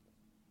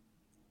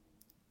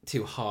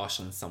harsh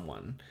on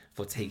someone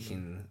for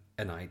taking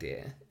an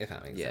idea, if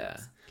that makes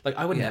sense. Like,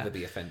 I would never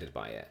be offended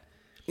by it.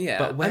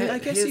 Yeah, but I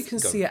guess you can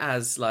see it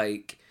as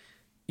like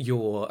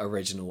your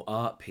original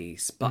art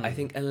piece, but I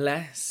think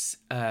unless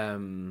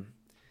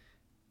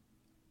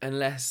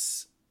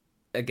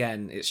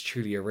again it's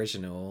truly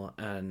original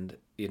and,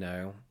 you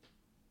know,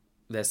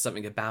 there's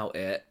something about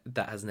it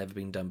that has never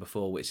been done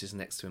before, which is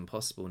next to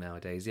impossible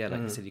nowadays. Yeah,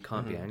 like you said, you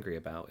can't be angry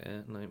about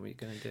it. Like, what are you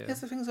going to do?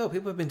 That's the thing as well.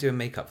 People have been doing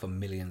makeup for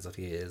millions of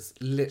years.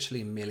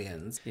 Literally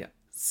millions. Yeah.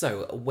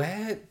 So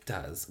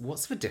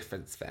what's the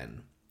difference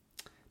then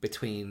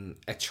between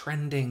a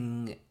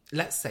trending,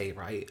 let's say,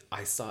 right,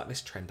 I start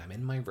this trend, I'm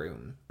in my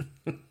room.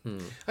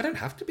 I don't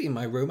have to be in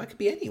my room, I could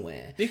be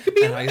anywhere. You could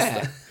be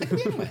anywhere. I could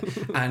be anywhere.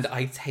 And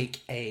I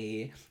take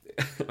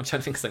I'm trying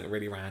to think of something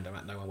really random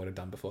that no one would have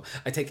done before.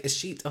 I take a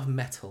sheet of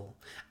metal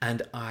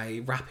and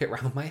I wrap it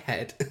around my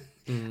head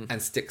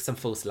and stick some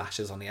false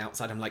lashes on the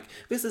outside. I'm like,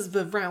 this is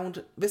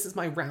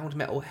my round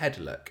metal head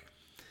look.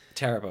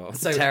 Terrible.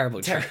 So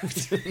terrible.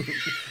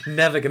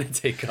 Never gonna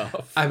take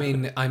off. I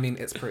mean,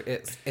 it's for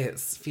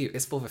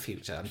the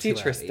future. I'm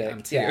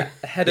futuristic.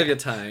 Ahead of your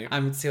time.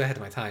 I'm too ahead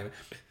of my time.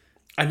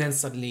 And then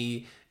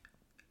suddenly,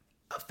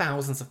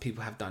 thousands of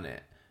people have done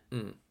it.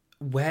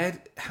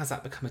 Where has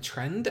that become a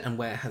trend, and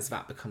where has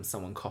that become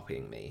someone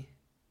copying me?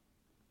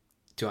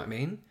 Do you know what I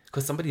mean?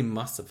 Because somebody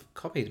must have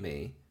copied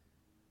me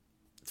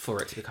for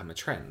it to become a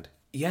trend.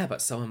 Yeah,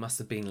 but someone must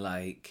have been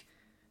like,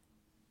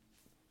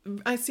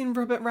 I seen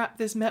Robert wrap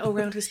this metal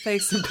around his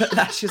face and put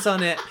lashes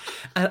on it,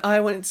 and I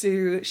wanted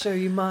to show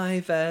you my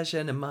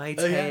version and my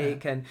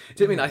take. And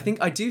do you know what I mean?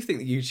 I do think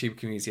the YouTube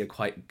community are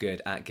quite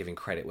good at giving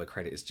credit where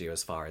credit is due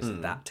as far as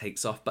that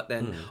takes off. But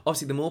then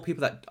obviously the more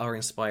people that are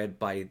inspired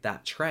by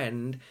that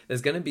trend,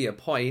 there's going to be a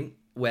point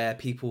where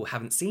people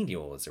haven't seen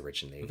yours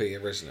originally. The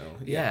original.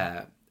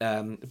 Yeah.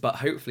 But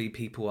hopefully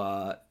people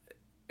are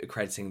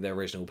crediting the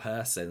original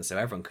person, so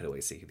everyone could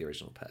always see who the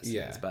original person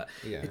is, but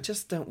it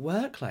just don't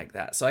work like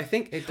that. So I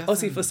think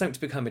obviously for something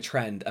to become a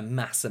trend, a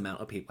mass amount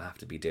of people have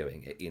to be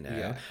doing it, you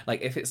know.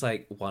 Like if it's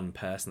like one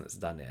person that's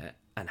done it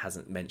and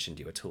hasn't mentioned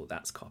you at all,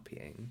 that's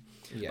copying.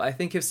 But I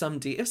think if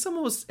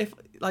someone was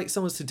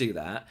to do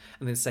that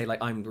and then say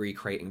like, I'm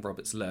recreating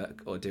Robert's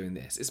look or doing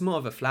this, it's more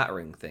of a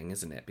flattering thing,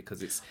 isn't it?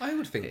 Because it's, I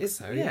would think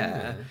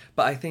so.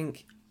 But I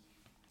think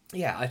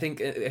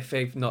if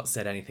they've not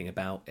said anything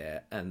about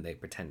it and they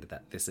pretended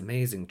that this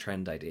amazing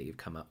trend idea you've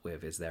come up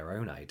with is their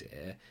own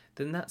idea,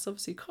 then that's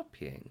obviously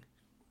copying.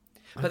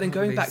 But then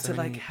going back to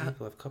like how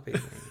people have copied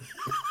me.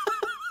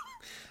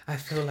 I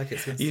feel like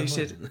it's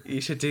you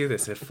should do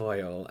this with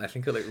foil. I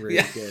think it'll look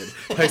really good.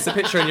 Post a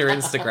picture on your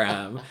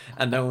Instagram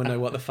and no one will know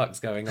what the fuck's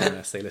going on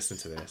unless they listen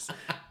to this.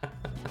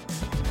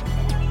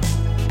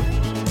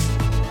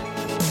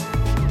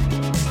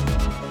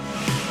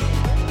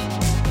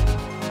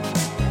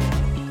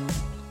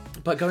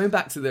 But going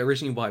back to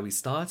originally why we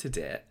started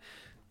it,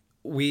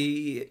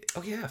 I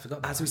forgot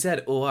about that. We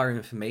said, all our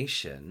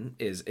information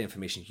is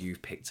information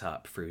you've picked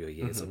up through your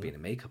years of being a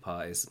makeup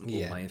artist.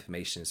 All my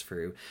information is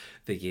through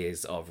the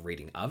years of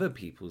reading other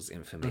people's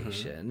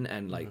information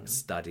and like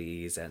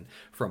studies and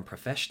from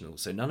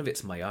professionals. So none of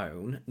it's my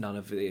own. None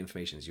of the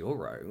information is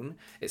your own.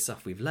 It's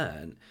stuff we've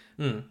learned.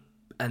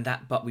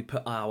 But we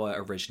put our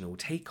original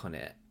take on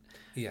it.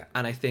 Yeah.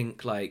 And I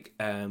think like,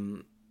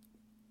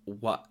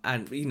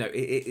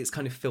 it's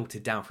kind of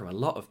filtered down from a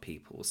lot of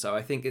people, so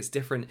I think it's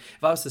different.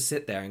 If I was to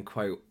sit there and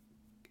quote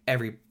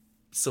every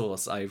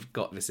source I've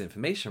got this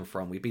information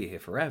from, we'd be here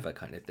forever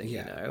kind of thing,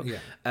 you know.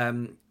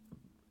 And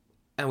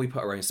we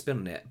put our own spin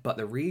on it, but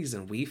the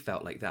reason we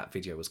felt like that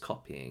video was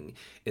copying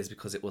is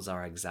because it was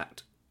our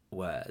exact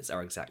words,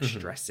 our exact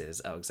stresses,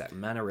 our exact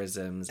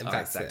mannerisms,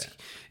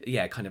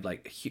 kind of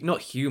like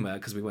not humor,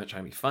 because we weren't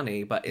trying to be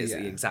funny, but it's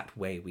the exact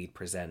way we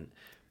present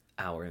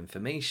our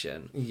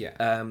information.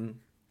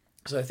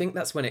 So I think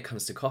that's when it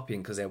comes to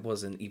copying, because there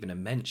wasn't even a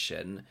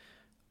mention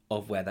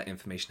of where that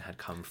information had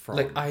come from.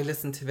 Like, I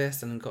listened to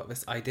this and got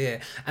this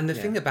idea. And the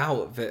thing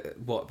about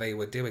what they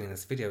were doing in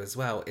this video as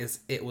well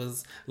is it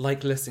was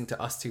like listening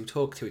to us two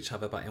talk to each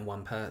other, but in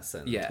one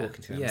person,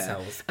 talking to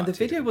themselves. And the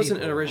video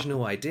wasn't an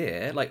original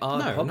idea. Like,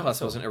 our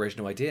podcast wasn't an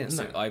original idea. And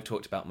so I've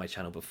talked about my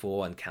channel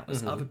before, and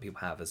countless other people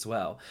have as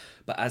well.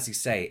 But as you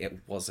say, it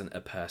wasn't a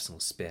personal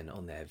spin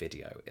on their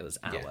video. It was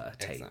our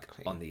take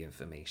on the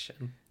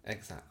information.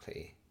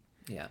 Exactly.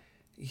 Yeah.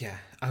 Yeah,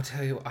 I'll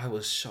tell you, I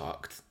was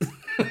shocked.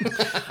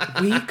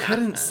 We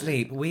couldn't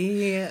sleep.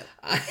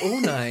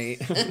 All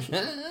night.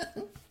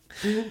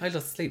 I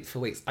lost sleep for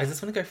weeks. I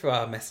just want to go through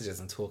our messages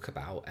and talk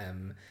about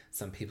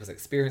some people's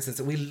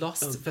experiences. We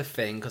lost the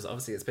thing, because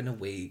obviously it's been a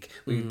week.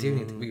 We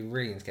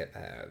really need to get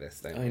better at this,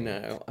 don't we?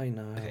 I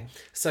know. Okay.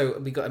 So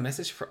we got a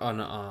message on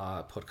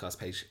our podcast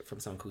page from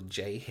someone called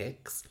Jay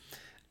Hicks.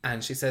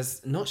 And she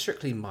says, not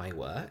strictly my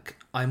work.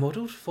 I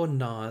modelled for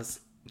NARS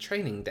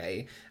training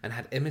day and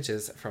had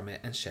images from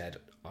it and shared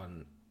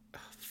on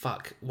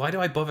why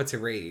do I bother to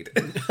read?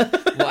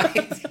 Why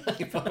do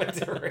I bother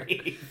to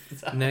read?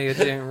 No, you're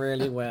doing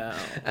really well.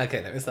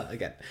 Okay, let me start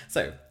again.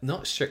 So,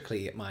 not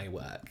strictly my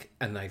work,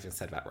 and I even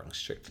said that wrong,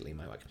 strictly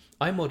my work.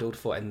 I modelled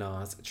for a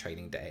NARS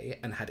training day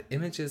and had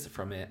images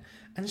from it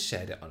and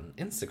shared it on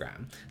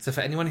Instagram. So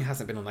for anyone who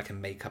hasn't been on like a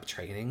makeup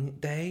training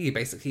day, you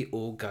basically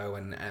all go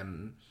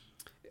and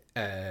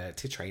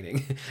to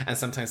training, and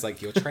sometimes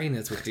like your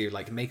trainers would do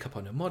like makeup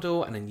on a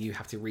model and then you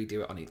have to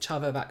redo it on each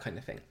other, that kind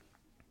of thing.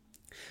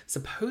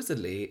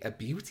 Supposedly, a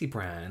beauty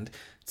brand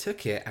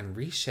took it and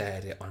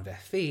reshared it on their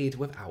feed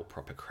without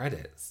proper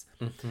credits.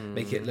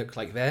 Make it look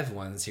like they're the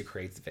ones who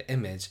created the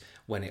image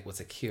when it was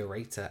a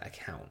curator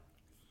account.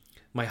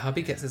 My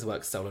hubby gets his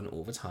work stolen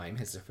all the time.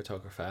 He's a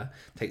photographer,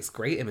 takes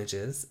great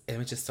images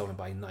stolen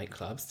by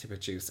nightclubs to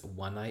produce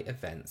one-night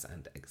events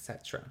and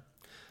etc.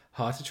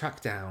 Hard to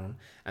track down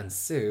and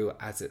sue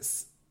as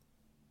it's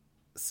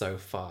so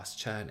fast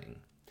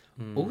churning.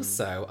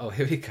 Also, oh,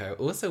 here we go.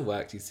 Also,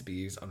 work used to be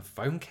used on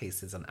phone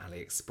cases on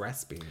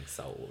AliExpress being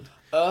sold.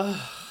 A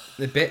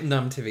bit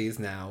numb to these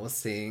now,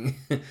 seeing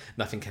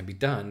nothing can be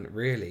done,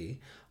 really.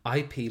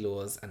 IP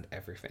laws and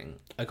everything.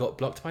 I got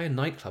blocked by a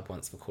nightclub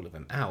once for calling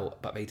them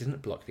out, but they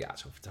didn't block the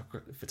actual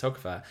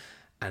photographer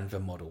and the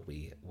model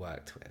we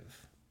worked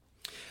with.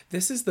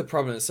 This is the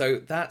problem.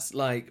 So that's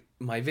like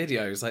my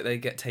videos, like they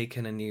get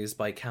taken and used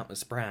by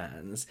countless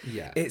brands.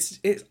 Yeah.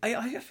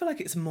 I feel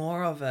like it's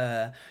more of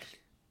a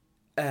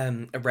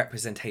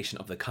representation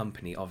of the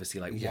company,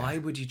 obviously. Like, why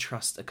would you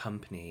trust a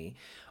company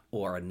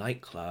or a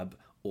nightclub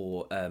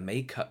or a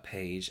makeup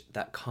page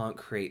that can't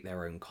create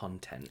their own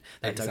content,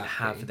 that don't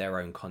have their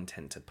own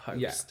content to post?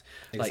 Yeah,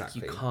 exactly. Like,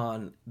 you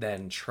can't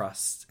then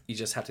trust, you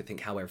just have to think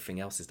how everything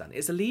else is done.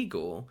 It's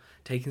illegal.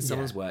 Taking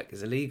someone's work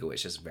is illegal.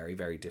 It's just very,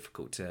 very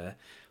difficult to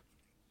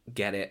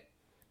get it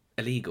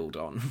illegal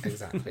on.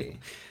 Exactly.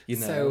 You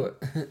know, so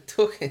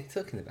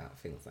talking about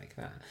things like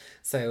that,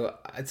 so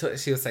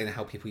she was saying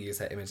how people use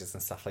her images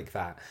and stuff like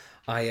that.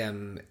 I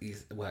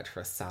worked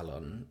for a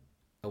salon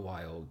a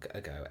while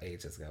ago,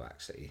 ages ago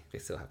actually. They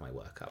still have my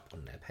work up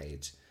on their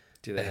page.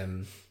 Do they?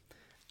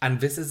 And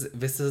this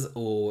is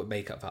all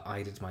makeup that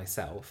I did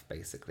myself,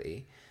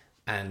 basically.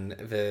 And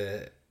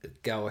the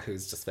girl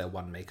who's just their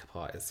one makeup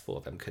artist for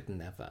them could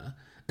never.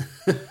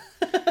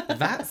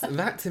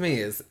 That to me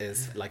is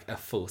like a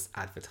false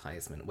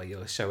advertisement where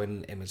you're showing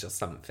an image of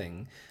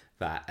something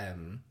that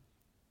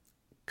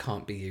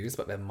can't be used,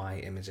 but they're my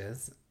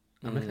images.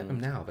 I'm looking at them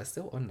now; they're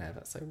still on there.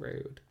 That's so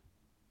rude.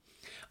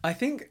 I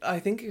think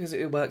because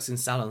it works in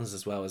salons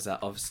as well, is that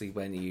obviously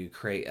when you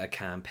create a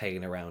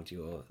campaign around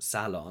your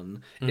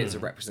salon, it's a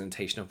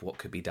representation of what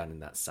could be done in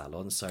that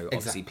salon. So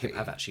obviously people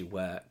have actually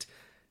worked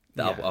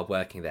that are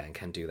working there and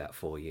can do that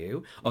for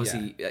you.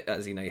 Obviously,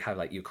 as you know, you have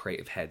like your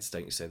creative heads,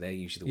 don't you? So they're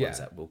usually the ones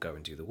that will go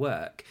and do the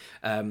work.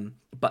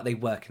 But they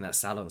work in that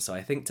salon. So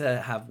I think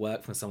to have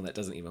work from someone that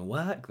doesn't even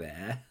work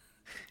there,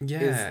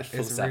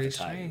 it's really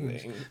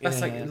strange.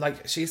 That's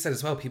like she said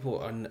as well,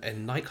 people in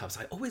nightclubs,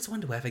 I always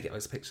wonder where they get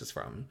those pictures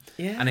from.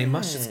 And they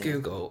must just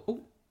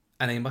Google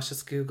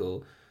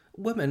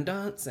women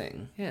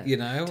dancing. You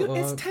know? Dude,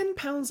 it's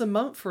 £10 a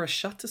month for a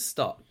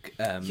Shutterstock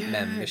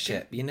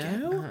membership, you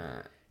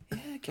know?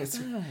 It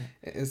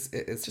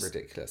is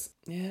ridiculous.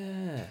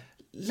 Yeah.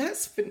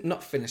 Let's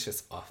not finish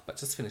this off, but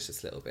just finish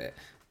this little bit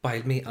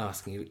by me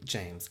asking you,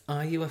 James,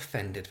 are you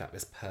offended that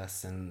this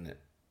person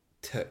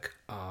took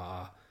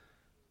our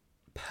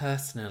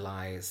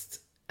personalized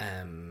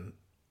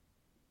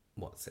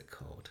what's it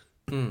called?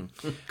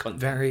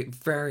 Very,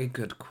 very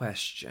good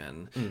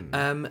question.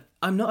 I'm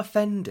not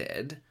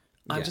offended.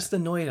 I'm just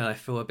annoyed and I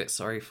feel a bit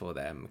sorry for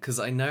them because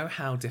I know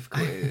how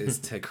difficult it is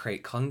to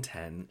create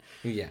content.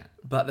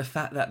 But the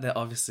fact that they're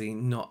obviously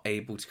not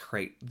able to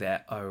create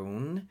their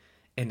own,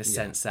 in a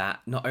sense that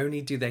not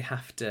only do they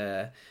have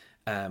to,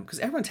 because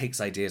everyone takes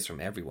ideas from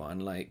everyone,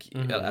 like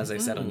as I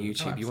said on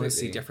YouTube, you want to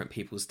see different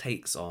people's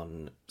takes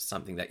on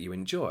something that you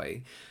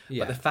enjoy.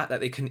 But the fact that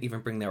they couldn't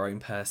even bring their own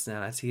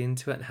personality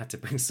into it and had to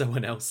bring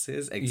someone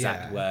else's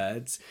exact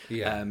words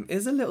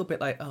is a little bit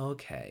like, oh,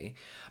 okay.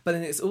 But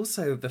then it's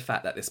also the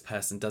fact that this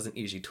person doesn't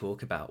usually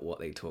talk about what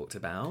they talked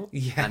about.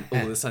 And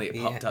all of a sudden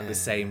it popped up the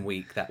same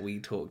week that we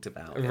talked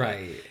about it.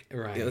 Right.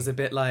 It was a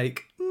bit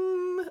like,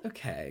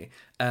 okay.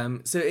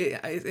 So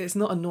it's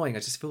not annoying.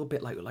 I just feel a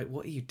bit like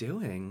what are you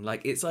doing?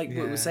 Like, it's like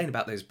what we were saying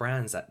about those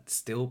brands that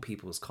steal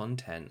people's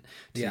content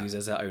to use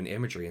as their own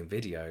imagery and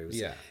videos.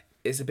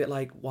 It's a bit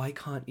like, why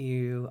can't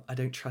you, I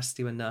don't trust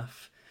you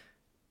enough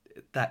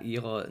that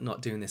you're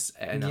not doing this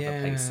in other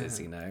places,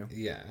 you know?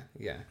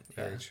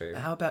 Very true.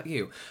 How about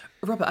you?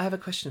 Robert, I have a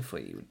question for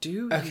you.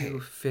 Do you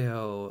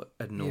feel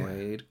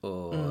annoyed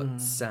or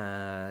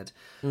sad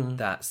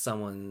that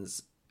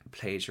someone's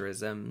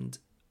plagiarismed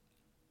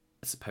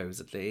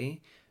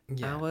supposedly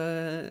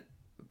our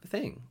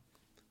thing?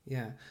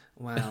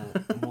 Wow,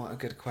 what a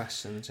good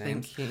question,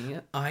 James. Thank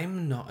you.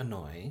 I'm not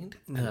annoyed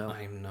and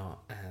I'm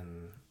not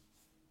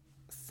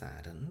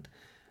saddened.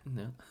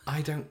 No,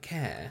 I don't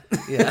care.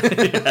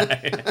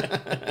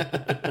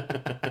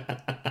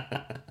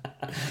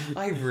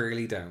 I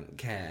really don't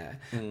care.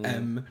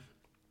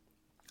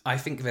 I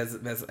think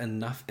there's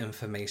enough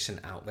information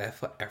out there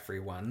for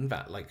everyone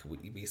that, like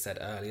we said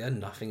earlier,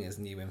 nothing is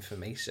new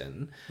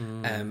information.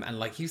 And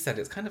like you said,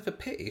 it's kind of a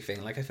pity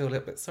thing. Like, I feel a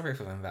little bit sorry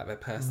for them that their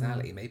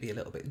personality may be a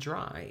little bit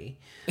dry,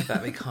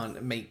 that they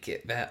can't make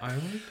it their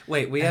own.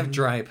 Wait, we have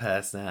dry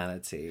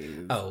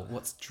personalities. Oh,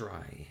 what's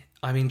dry?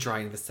 I mean dry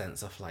in the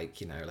sense of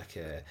like, you know, like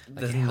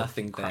there's a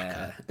nothing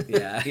cracker.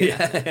 there.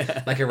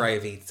 Yeah. Like a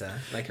Ryvita.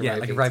 Like a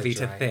Ryvita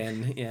dry.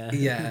 thin. Yeah.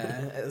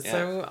 Yeah.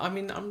 So I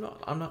mean I'm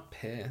not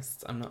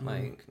pissed. I'm not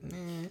like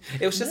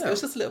it was just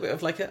a little bit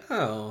of like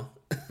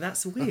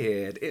that's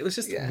weird. It was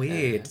just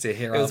weird to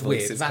hear our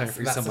voices coming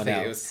through someone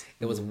else.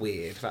 It was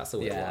weird. That's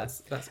all it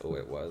was. That's all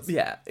it was.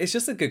 Yeah. It's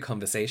just a good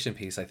conversation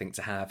piece, I think,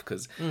 to have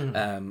because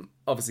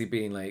obviously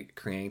being like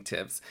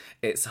creatives,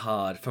 it's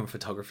hard from a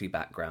photography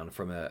background,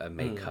 from a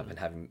makeup and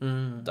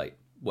having like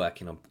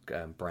working on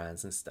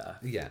brands and stuff.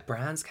 Yeah.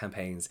 Brands,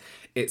 campaigns.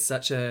 It's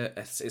something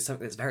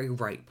that's very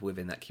ripe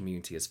within that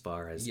community as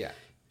far as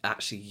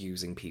actually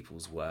using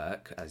people's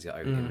work as your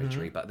own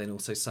imagery, but then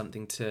also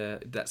something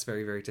that's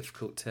very, very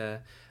difficult to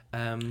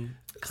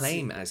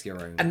claim as your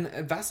own. And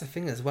that's the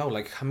thing as well,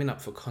 like coming up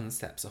for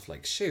concepts of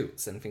like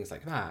shoots and things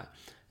like that.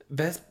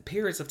 There's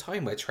periods of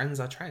time where trends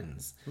are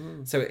trends.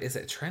 So is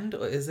it a trend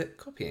or is it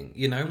copying?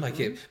 You know, like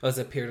there was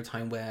a period of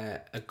time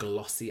where a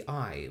glossy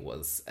eye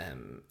was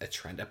a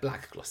trend, a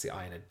black glossy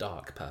eye and a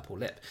dark purple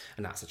lip.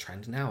 And that's a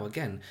trend now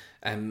again.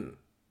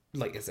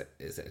 Like, is it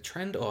a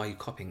trend or are you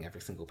copying every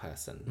single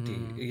person?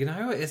 Do you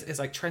know, it's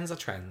like trends are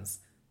trends.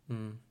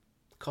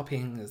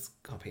 Copying is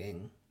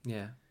copying.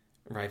 Yeah.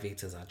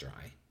 Ryvitas are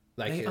dry.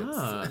 Like they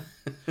are.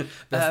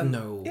 There's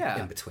no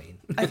in between.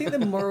 I think the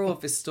moral of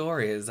this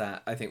story is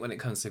that I think when it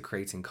comes to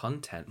creating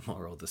content,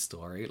 moral of the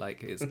story,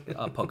 like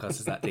our podcast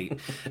is that deep,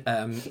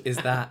 is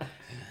that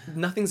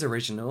nothing's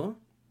original.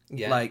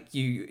 Yeah. Like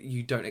you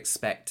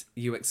expect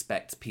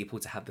people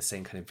to have the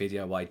same kind of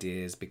video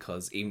ideas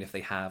because even if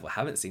they have or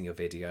haven't seen your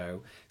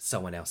video,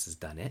 someone else has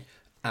done it.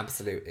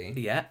 Absolutely.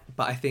 Yeah,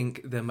 but I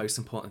think the most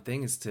important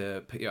thing is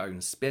to put your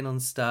own spin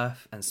on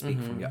stuff and speak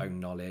from your own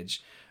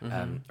knowledge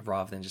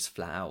rather than just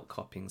flat out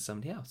copying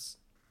somebody else.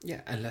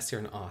 Yeah, unless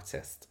you're an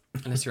artist.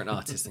 Unless you're an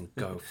artist, then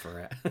go for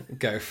it.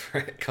 Go for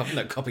it.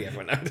 Copy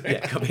everyone.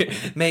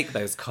 Make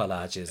those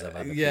collages of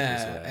other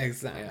people's work.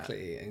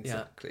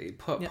 Exactly.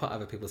 Put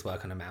other people's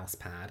work on a mouse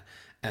pad.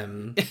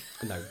 No,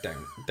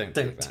 don't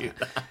do that.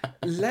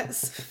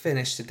 Let's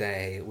finish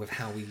today with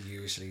how we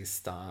usually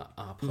start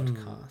our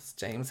podcast.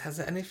 James, has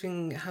there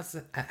anything?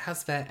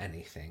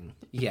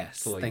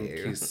 Yes, for thank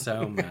you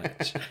so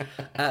much.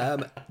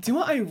 Do you know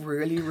what I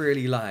really,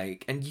 really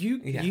like? And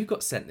you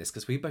got sent this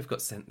because we both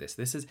got sent this.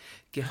 This is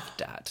Gift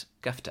Dad.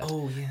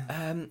 Oh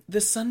yeah.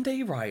 The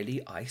Sunday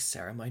Riley Ice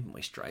Ceramide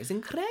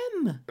Moisturising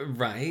Creme.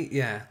 Right.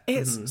 Yeah.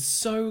 It's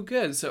so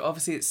good. So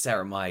obviously it's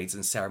ceramides,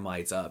 and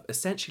ceramides are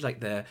essentially like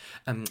the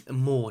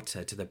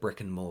mortar to the brick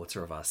and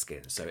mortar of our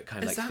skin. So it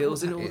kind of like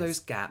fills in all those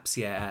gaps.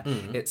 Yeah.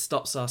 It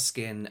stops our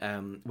skin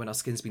when our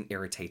skin's been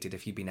irritated.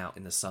 If you've been out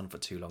in the sun for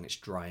too long, it's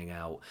drying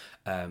out,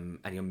 and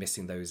you're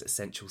missing those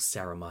essential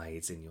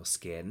ceramides in your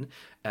skin.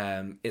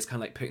 It's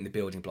kind of like putting the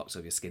building blocks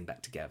of your skin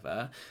back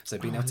together. So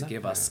being able to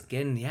give our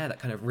skin, that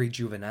kind of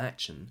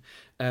rejuvenation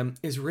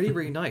is really,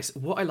 really nice.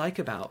 What I like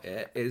about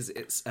it is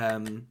it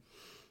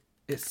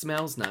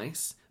smells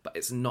nice, but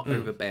it's not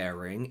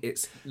overbearing.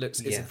 It's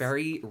a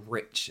very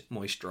rich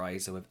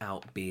moisturizer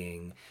without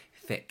being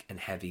thick and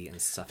heavy and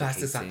suffocating.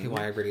 That's exactly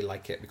why I really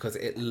like it, because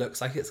it looks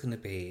like it's going to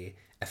be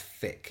a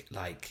thick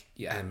night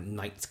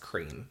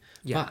cream.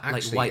 Yeah, but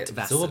actually like white it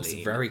absorbs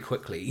Vaseline. Very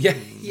quickly.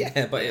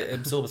 Yeah, but it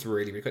absorbs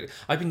really, really quickly.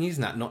 I've been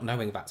using that not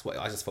knowing that's what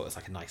I just thought it was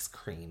like a nice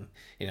cream.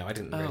 You know, I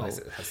didn't realise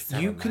it has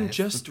ceramides. You can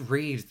just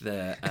read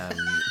the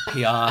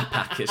PR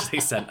package they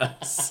sent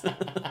us.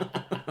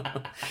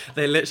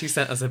 They literally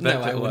sent us a booklet.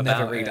 No, I will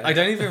never read it. I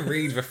don't even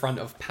read the front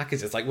of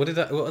packages. Like, what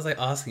was I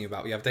asking you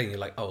about the other day? And you're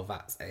like, oh,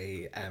 that's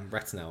a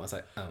retinol. I was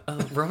like, oh.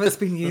 Robert's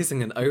been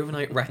using an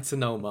overnight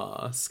retinol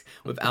mask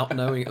without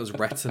knowing it was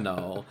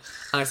retinol.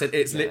 And I said,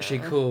 it's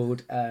literally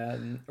called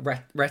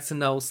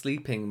retinol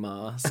sleeping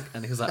mask.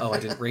 And he was like, oh, I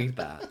didn't read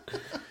that.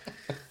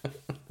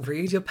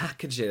 Read your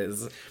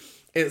packages.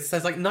 It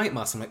says like night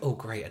mask. I'm like, oh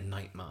great, a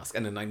night mask,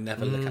 and then I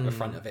never look at the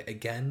front of it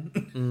again.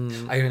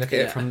 I only look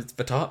at it from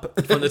the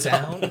top, from the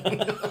down.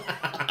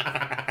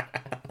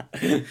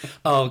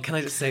 Oh, can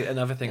I just say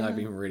another thing I've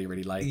been really,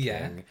 really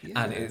liking?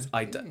 And it's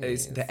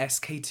the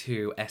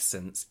SK2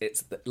 essence.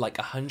 It's like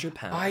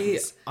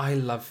 £100. I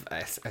love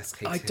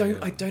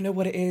SK2. I don't know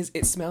what it is.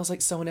 It smells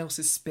like someone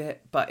else's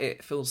spit, but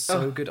it feels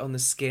so good on the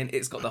skin.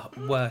 It's got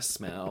the worst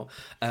smell,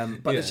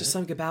 but there's just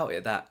something about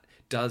it that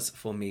does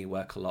for me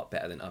work a lot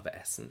better than other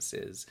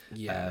essences.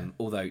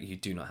 Although you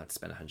do not have to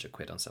spend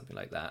 £100 on something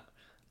like that.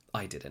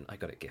 I didn't. I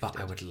got it gifted. But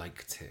I would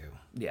like to.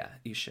 Yeah,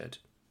 you should.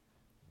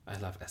 I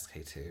love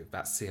SK2.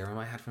 That serum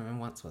I had from him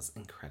once was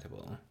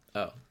incredible.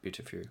 Oh,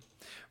 beautiful.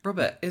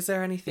 Robert, is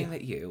there anything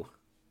that you...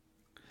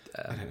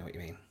 I don't know what you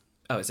mean.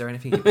 Oh, is there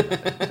anything you've been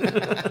loving?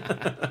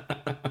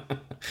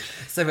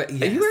 So, are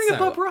you wearing a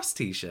Bob Ross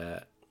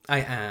t-shirt?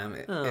 I am.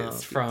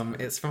 It's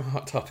from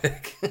Hot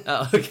Topic.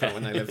 Oh, okay.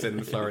 When I lived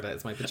in Florida,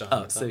 it's my pajamas.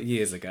 Oh, so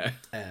years ago.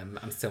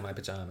 I'm still my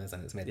pajamas,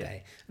 and it's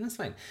midday, and that's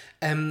fine.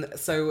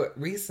 So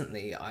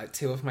recently,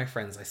 two of my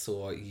friends I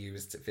saw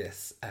used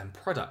this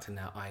product in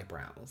their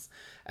eyebrows,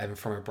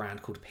 from a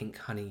brand called Pink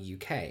Honey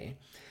UK,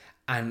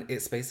 and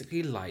it's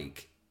basically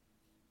like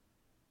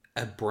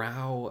a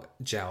brow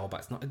gel, but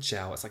it's not a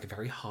gel. It's like a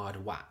very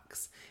hard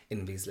wax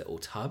in these little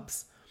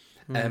tubs.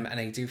 And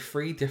they do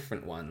 3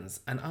 different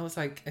ones. And I was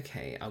like,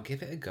 okay, I'll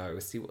give it a go,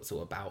 see what it's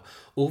all about.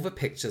 All the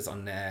pictures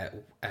on their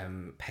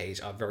page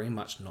are very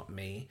much not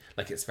me.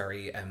 Like, it's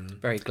very...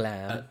 very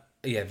glam.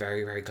 Yeah,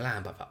 very, very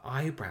glam. But the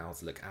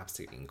eyebrows look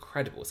absolutely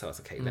incredible. So I was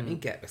like, okay, let me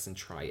get this and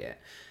try it.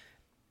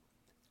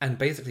 And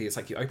basically, it's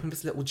like you open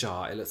this little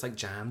jar. It looks like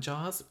jam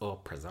jars or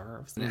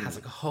preserves. And it has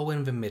like a hole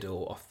in the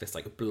middle of this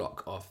like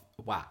block of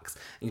wax.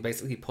 And you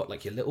basically put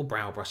like your little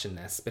brow brush in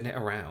there, spin it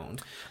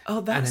around.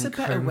 Oh, that's a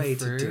better way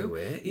to do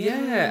it.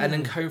 Yeah, and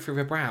then comb through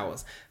the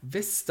brows.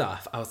 This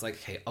stuff, I was like,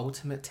 okay,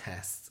 ultimate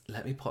test.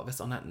 Let me put this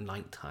on at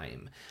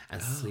nighttime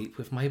and sleep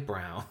with my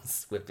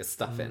brows with this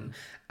stuff in.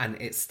 And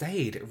it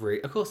stayed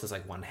really... Of course, there's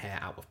like one hair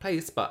out of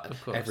place, but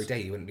every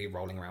day you wouldn't be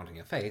rolling around in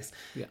your face.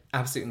 Yeah.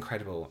 Absolutely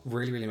incredible.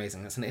 Really, really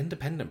amazing. It's an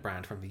independent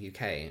brand from the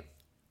UK.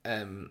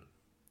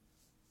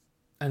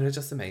 And they're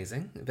just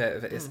amazing.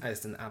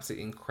 It's an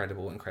absolutely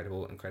incredible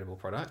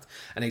product.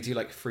 And they do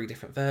like 3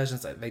 different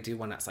versions. Like, they do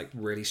one that's like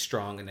really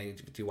strong, and they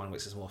do one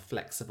which is more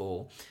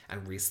flexible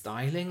and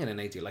restyling, and then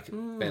they do like a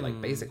very like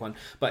basic one.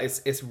 But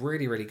it's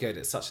really, really good.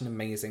 It's such an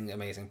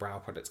amazing brow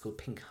product. It's called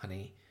Pink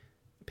Honey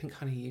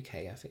UK.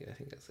 I think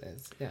it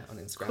is. Yeah, on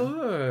Instagram.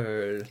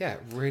 Cool. Yeah,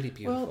 really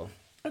beautiful. Well,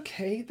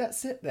 okay,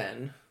 that's it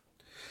then.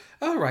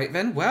 All right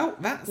then. Well,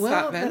 that's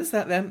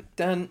that then.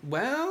 Done.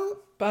 Well,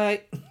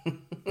 bye.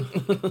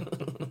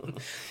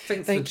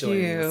 Thanks for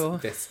joining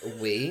us this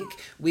week.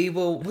 We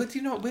will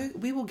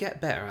get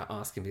better at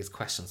asking these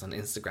questions on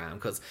Instagram,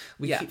 because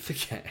we keep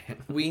forgetting.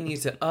 We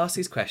need to ask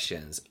these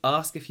questions.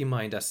 Ask if you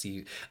mind us.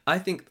 I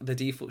think the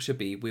default should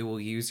be we will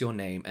use your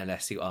name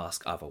unless you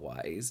ask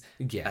otherwise.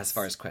 Yes. As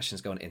far as questions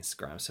go on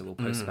Instagram, so we'll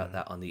post about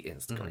that on the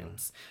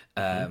Instagrams.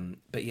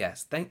 But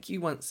yes, thank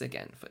you once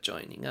again for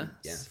joining us.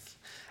 Yes,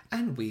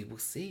 and we will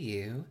see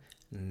you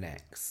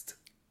next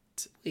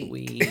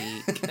week.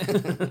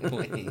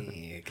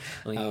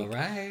 All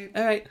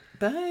right.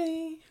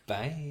 Bye.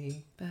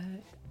 Bye.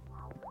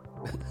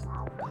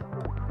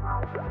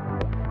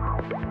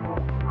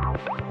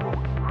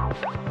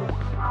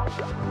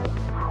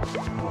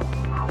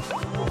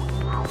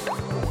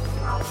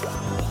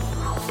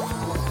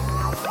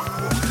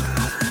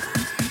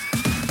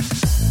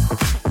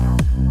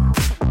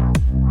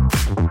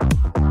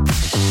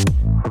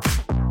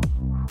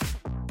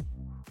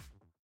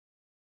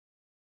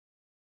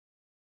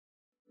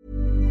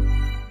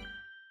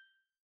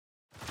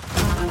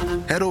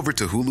 Head over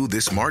to Hulu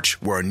this March,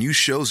 where our new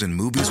shows and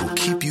movies will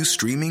keep you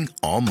streaming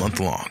all month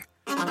long.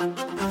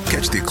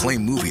 Catch the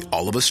acclaimed movie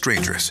All of Us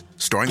Strangers,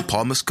 starring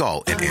Paul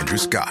Mescal and Andrew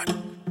Scott.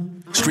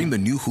 Stream the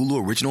new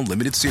Hulu original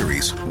limited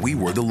series We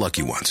Were the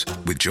Lucky Ones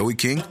with Joey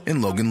King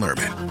and Logan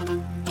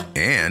Lerman.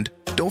 And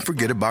don't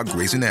forget about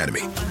Grey's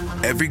Anatomy.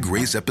 Every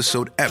Grey's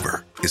episode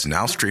ever is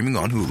now streaming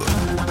on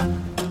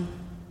Hulu.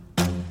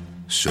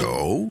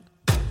 So,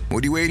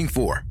 what are you waiting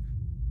for?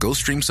 Go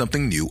stream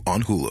something new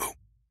on Hulu.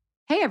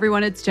 Hey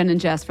everyone, it's Jen and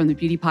Jess from the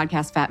beauty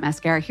podcast Fat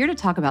Mascara, here to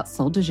talk about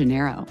Sol de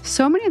Janeiro.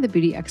 So many of the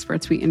beauty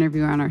experts we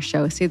interview on our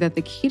show say that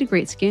the key to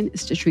great skin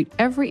is to treat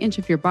every inch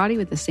of your body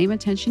with the same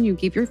attention you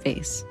give your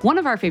face. One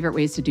of our favorite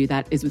ways to do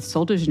that is with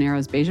Sol de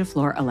Janeiro's Beija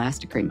Flor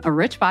Elastic Cream, a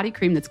rich body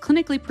cream that's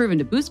clinically proven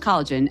to boost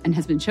collagen and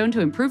has been shown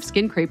to improve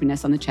skin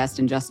crepiness on the chest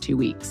in just 2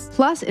 weeks.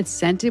 Plus, it's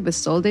scented with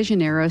Sol de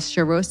Janeiro's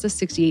Charosta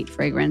 68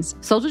 fragrance.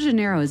 Sol de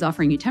Janeiro is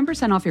offering you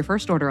 10% off your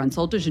first order on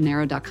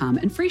soldejaneiro.com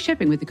and free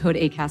shipping with the code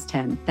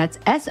ACAST10. That's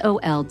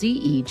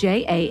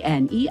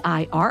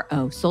SOLDEJANEIRO,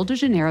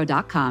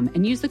 soldejaneiro.com,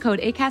 and use the code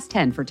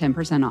ACAST10 for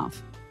 10%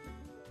 off.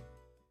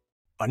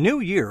 A new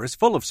year is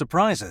full of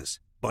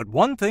surprises, but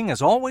one thing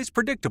is always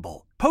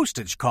predictable.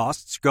 Postage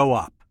costs go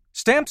up.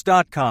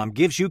 Stamps.com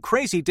gives you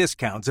crazy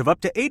discounts of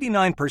up to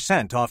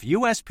 89% off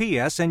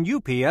USPS and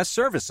UPS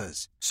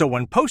services. So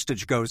when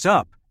postage goes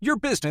up, your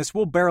business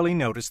will barely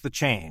notice the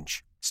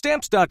change.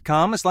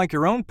 Stamps.com is like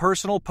your own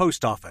personal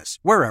post office,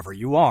 wherever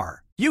you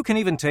are. You can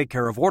even take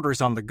care of orders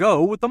on the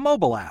go with the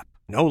mobile app.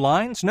 No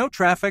lines, no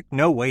traffic,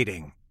 no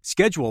waiting.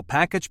 Schedule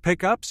package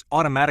pickups,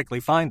 automatically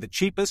find the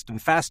cheapest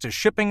and fastest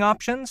shipping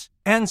options,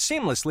 and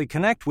seamlessly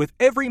connect with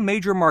every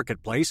major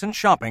marketplace and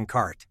shopping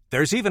cart.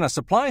 There's even a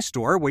supply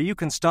store where you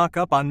can stock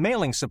up on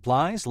mailing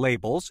supplies,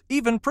 labels,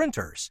 even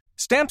printers.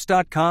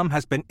 Stamps.com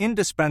has been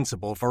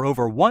indispensable for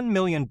over 1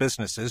 million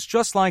businesses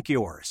just like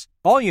yours.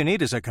 All you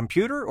need is a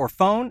computer or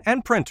phone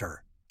and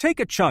printer. Take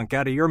a chunk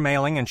out of your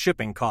mailing and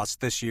shipping costs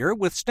this year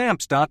with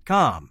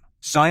Stamps.com.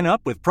 Sign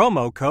up with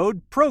promo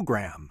code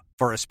PROGRAM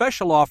for a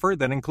special offer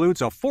that includes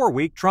a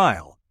 4-week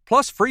trial,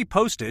 plus free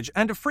postage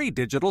and a free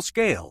digital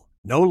scale.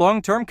 No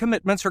long-term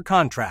commitments or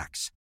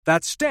contracts.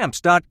 That's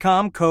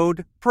Stamps.com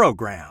code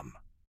PROGRAM.